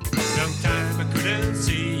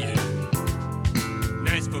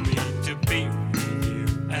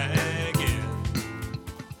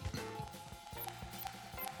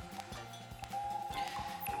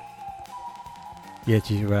 Yeah,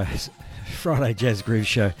 to Friday Jazz Groove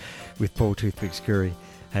Show with Paul Toothpicks Curry.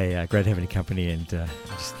 Hey, great having your company, and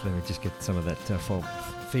let me just get some of that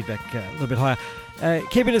feedback a little bit higher.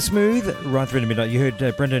 Keeping it smooth right through to midnight. You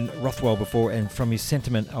heard Brendan Rothwell before, and from his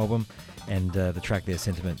Sentiment album, and the track there,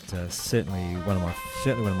 Sentiment, certainly one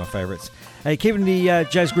of my favourites. Hey, keeping the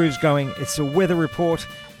jazz grooves going. It's a weather report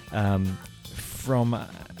from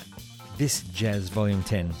This Jazz Volume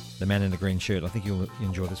 10, The Man in the Green Shirt. I think you'll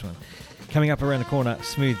enjoy this one. Coming up around the corner,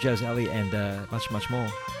 Smooth Jazz Alley, and much, much more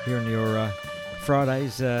here on your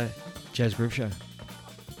Friday's Jazz Groove Show.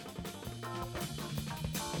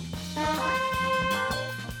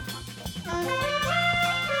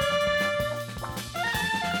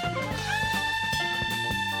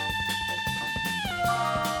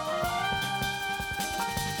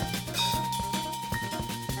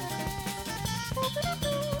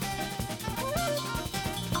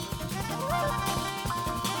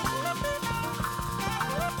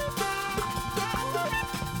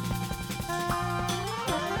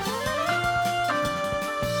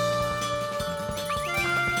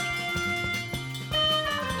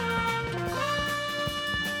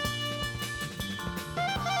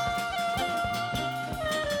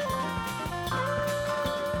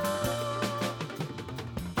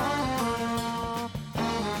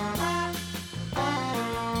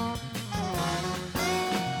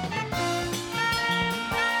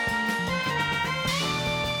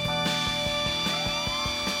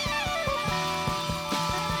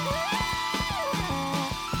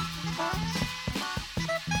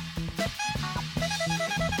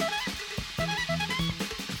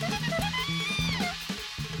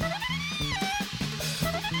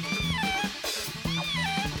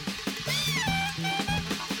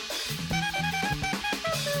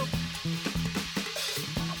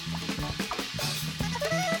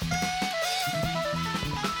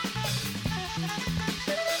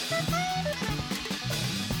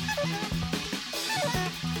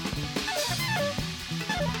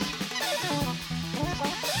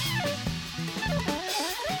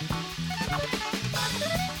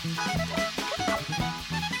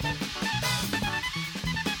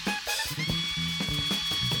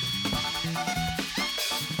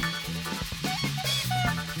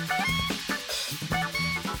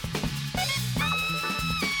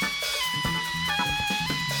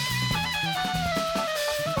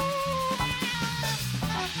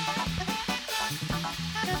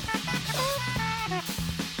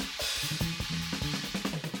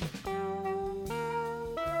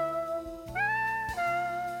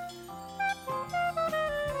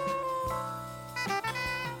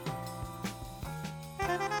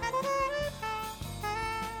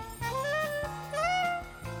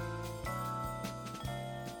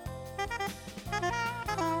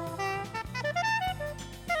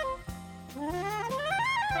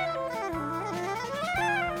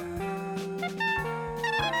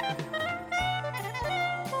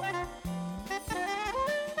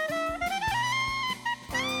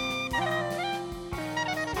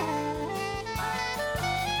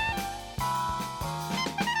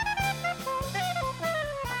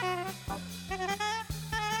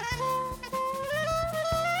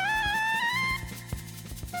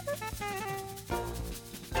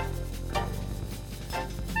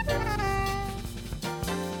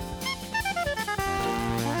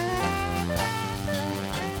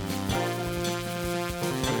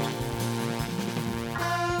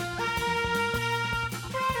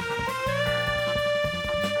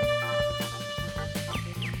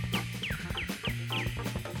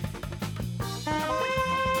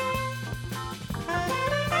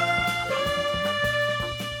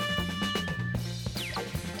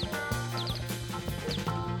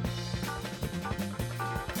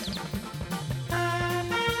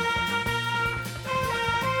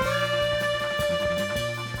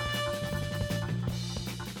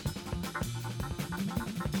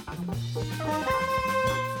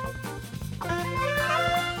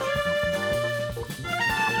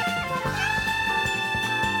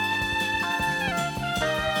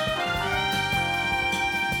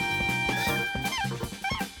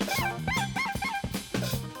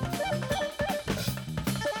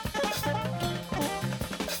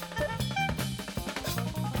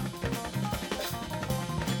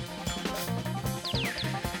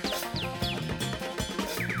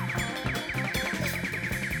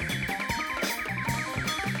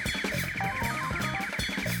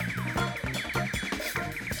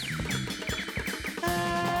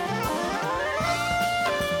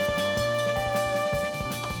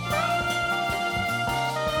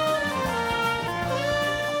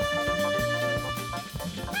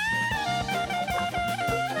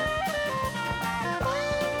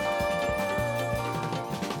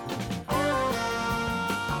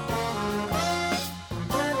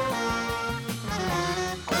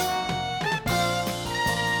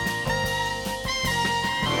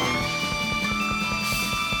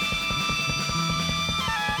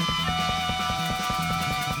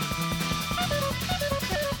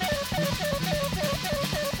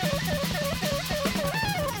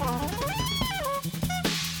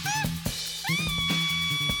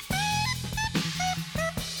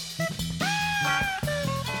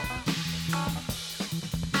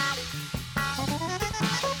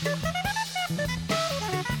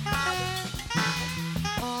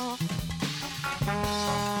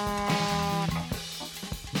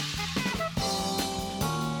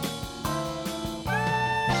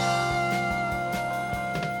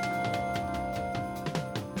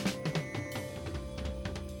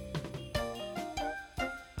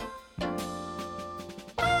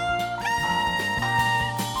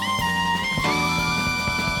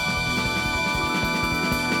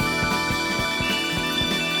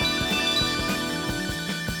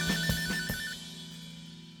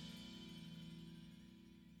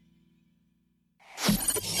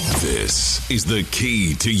 This is the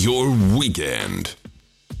key to your weekend.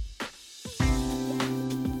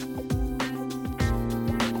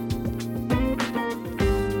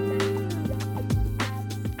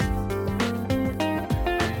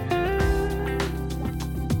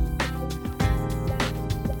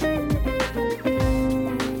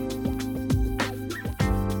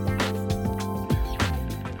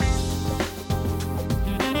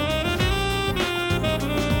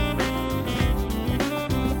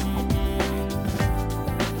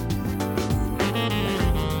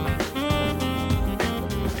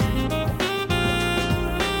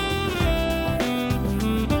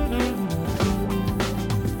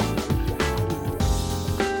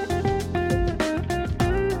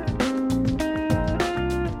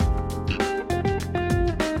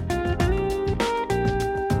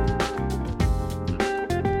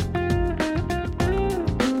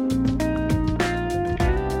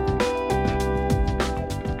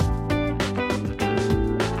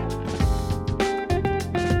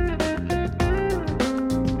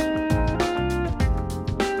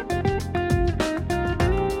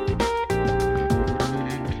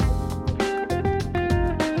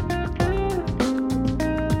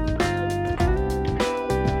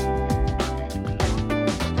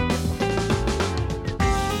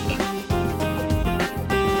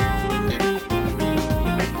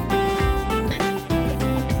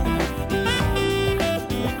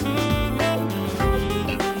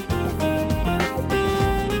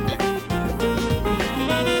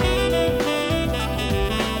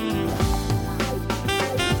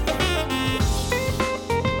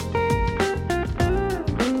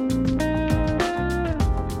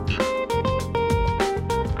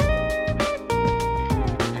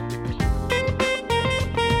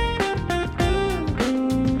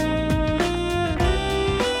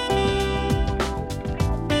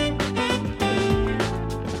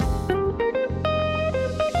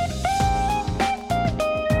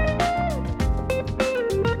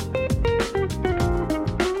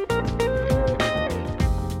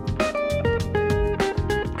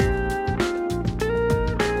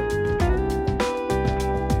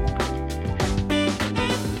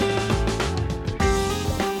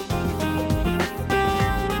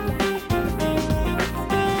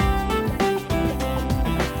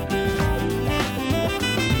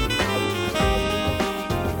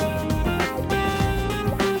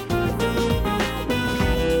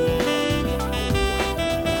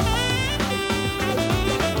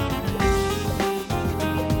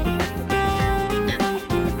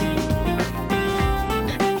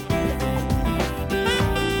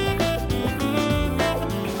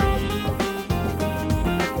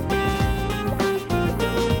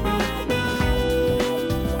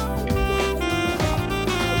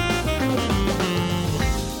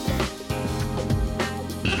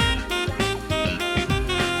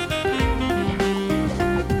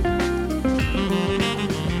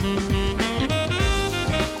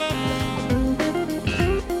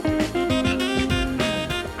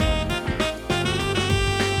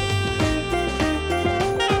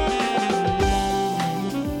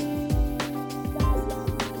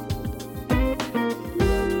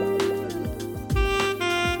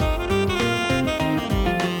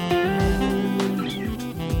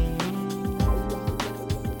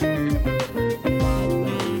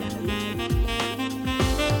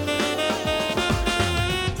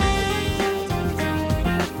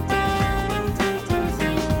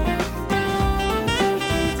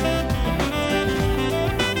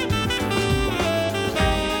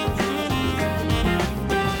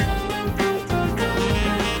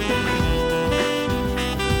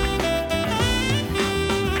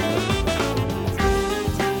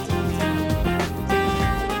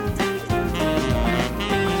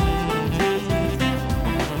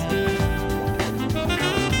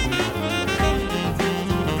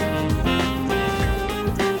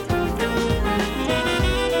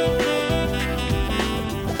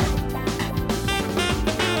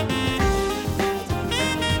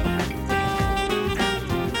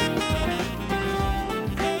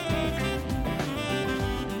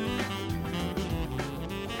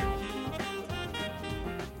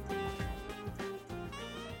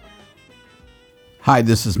 Hi,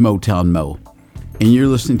 this is Motown Mo, and you're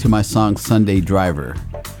listening to my song Sunday Driver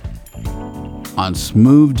on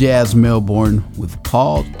Smooth Jazz Melbourne with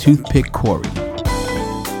Paul Toothpick Corey.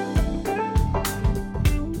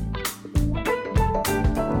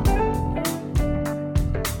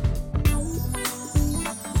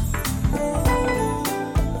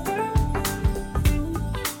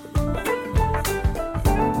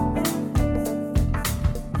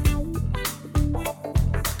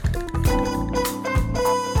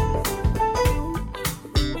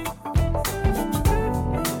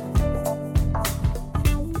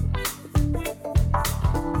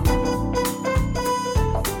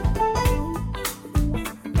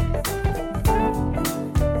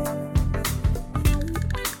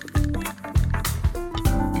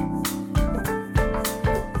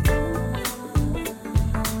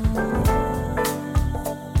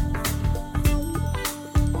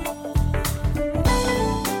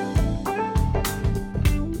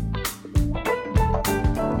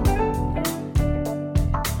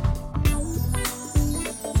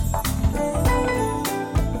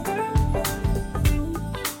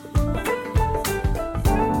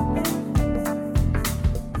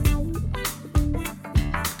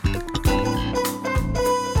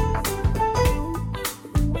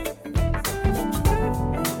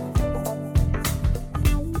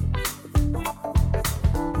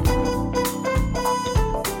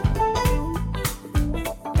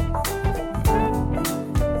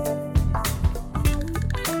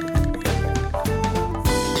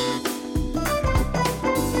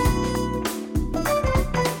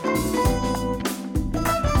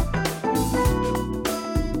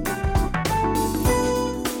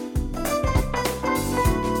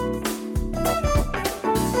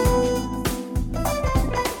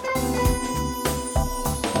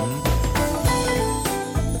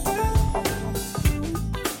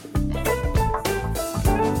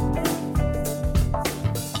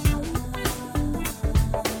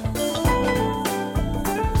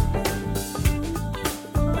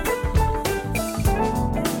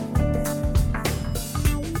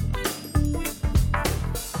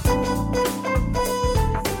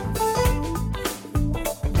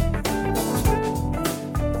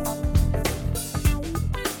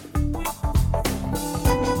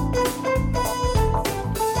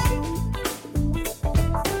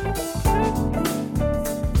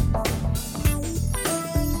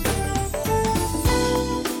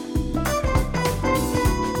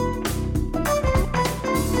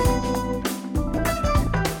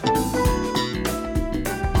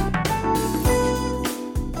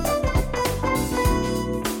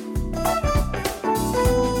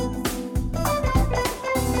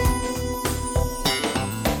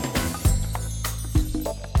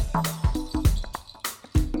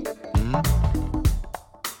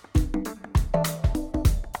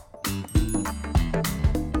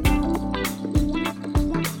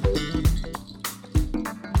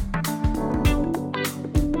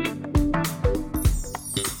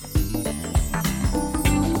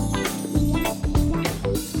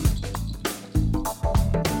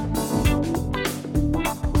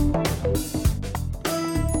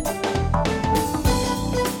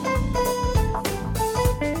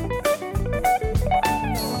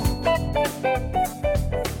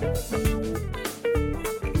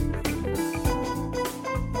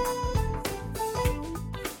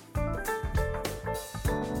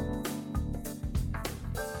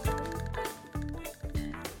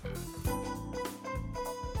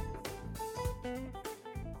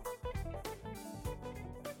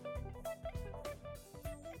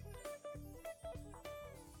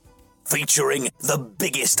 featuring the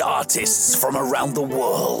biggest artists from around the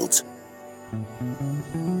world.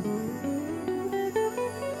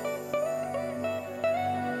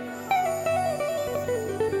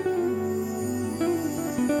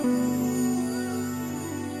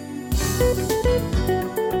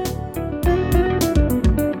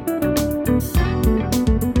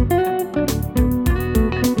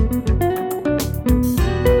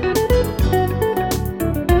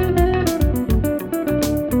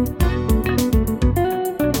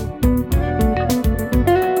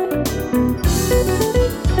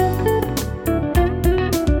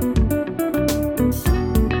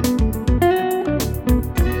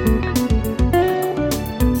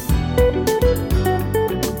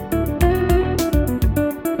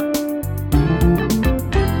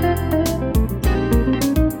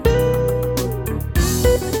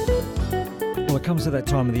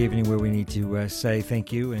 Say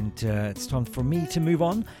thank you, and it's time for me to move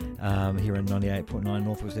on here on 98.9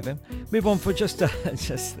 Northwest FM. Move on for just the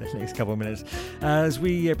next couple of minutes as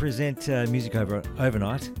we present music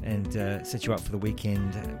overnight and set you up for the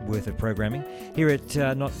weekend worth of programming here at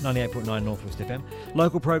 98.9 Northwest FM.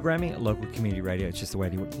 Local programming, local community radio. It's just the way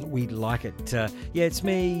we like it. Yeah, it's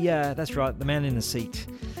me. That's right, the man in the seat.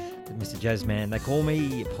 Mr. Jazzman. They call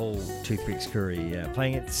me Paul Toothpicks Curry,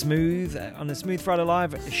 playing it smooth on the Smooth Friday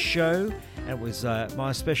Live show. And it was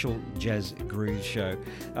my special Jazz Groove show.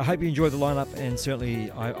 I hope you enjoyed the lineup, and certainly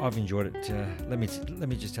I've enjoyed it. Let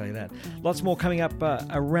me just tell you that. Lots more coming up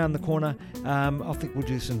around the corner. I think we'll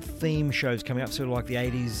do some theme shows coming up, sort of like the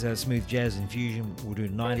 80s smooth jazz and fusion. We'll do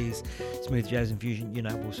 90s smooth jazz and fusion. You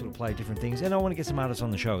know, we'll sort of play different things. And I want to get some artists on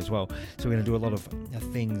the show as well. So we're going to do a lot of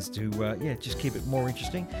things to just keep it more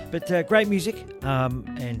interesting. But great music,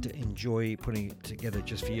 and enjoy putting it together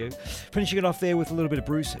just for you. Finishing it off there with a little bit of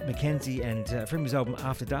Bruce Mackenzie and from his album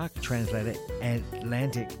After Dark, Translator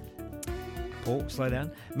Atlantic. Paul, slow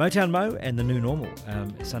down. Motown Mo and The New Normal,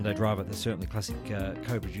 Sunday Driver, the certainly classic,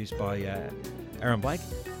 co-produced by Aaron Blake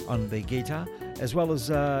on the guitar, as well as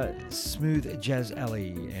Smooth Jazz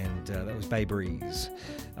Alley, and that was Bay Breeze.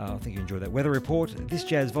 I think you enjoyed that. Weather Report, This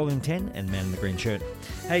Jazz Volume 10, and Man in the Green Shirt.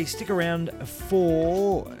 Hey, stick around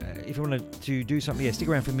for, if you wanted to do something, stick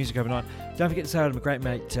around for Music Overnight. Don't forget to say hello to my great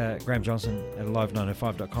mate Graham Johnson at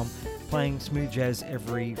alive905.com, playing smooth jazz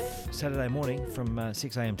every Saturday morning from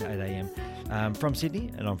 6am to 8am from Sydney,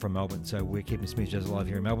 and I'm from Melbourne, so we're keeping smooth jazz alive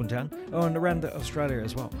here in Melbourne town, and around Australia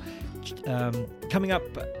as well. Coming up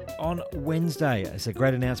on Wednesday, it's a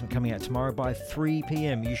great announcement coming out tomorrow by 3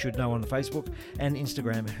 p.m. You should know on Facebook and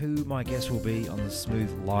Instagram who my guest will be on the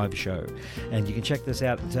Smooth Live show. And you can check this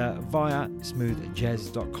out via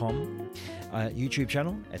smoothjazz.com YouTube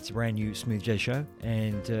channel. It's a brand new Smooth Jazz show,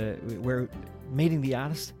 and we're meeting the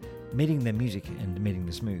artist, meeting their music, and meeting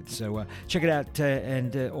the smooth. So check it out,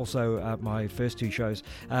 and also my first two shows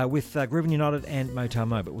with Groovin' United and Motown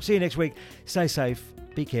Mo. But we'll see you next week. Stay safe,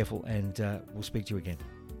 be careful, and we'll speak to you again.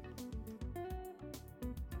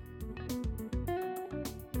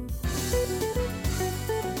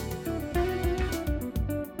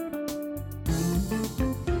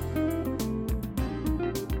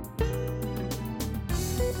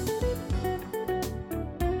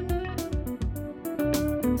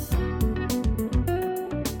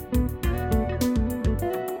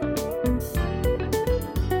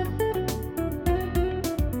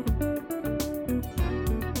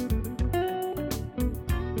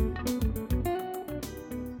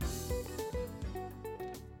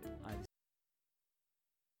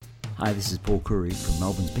 Hi, this is Paul Curry from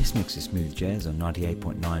Melbourne's best mix of smooth jazz on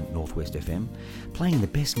 98.9 Northwest FM, playing the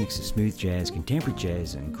best mix of smooth jazz, contemporary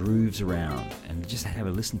jazz and grooves around, and just have a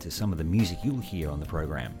listen to some of the music you'll hear on the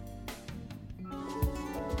program.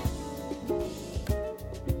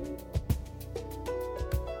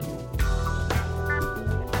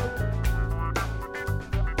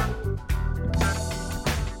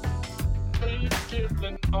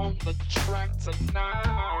 On the track tonight.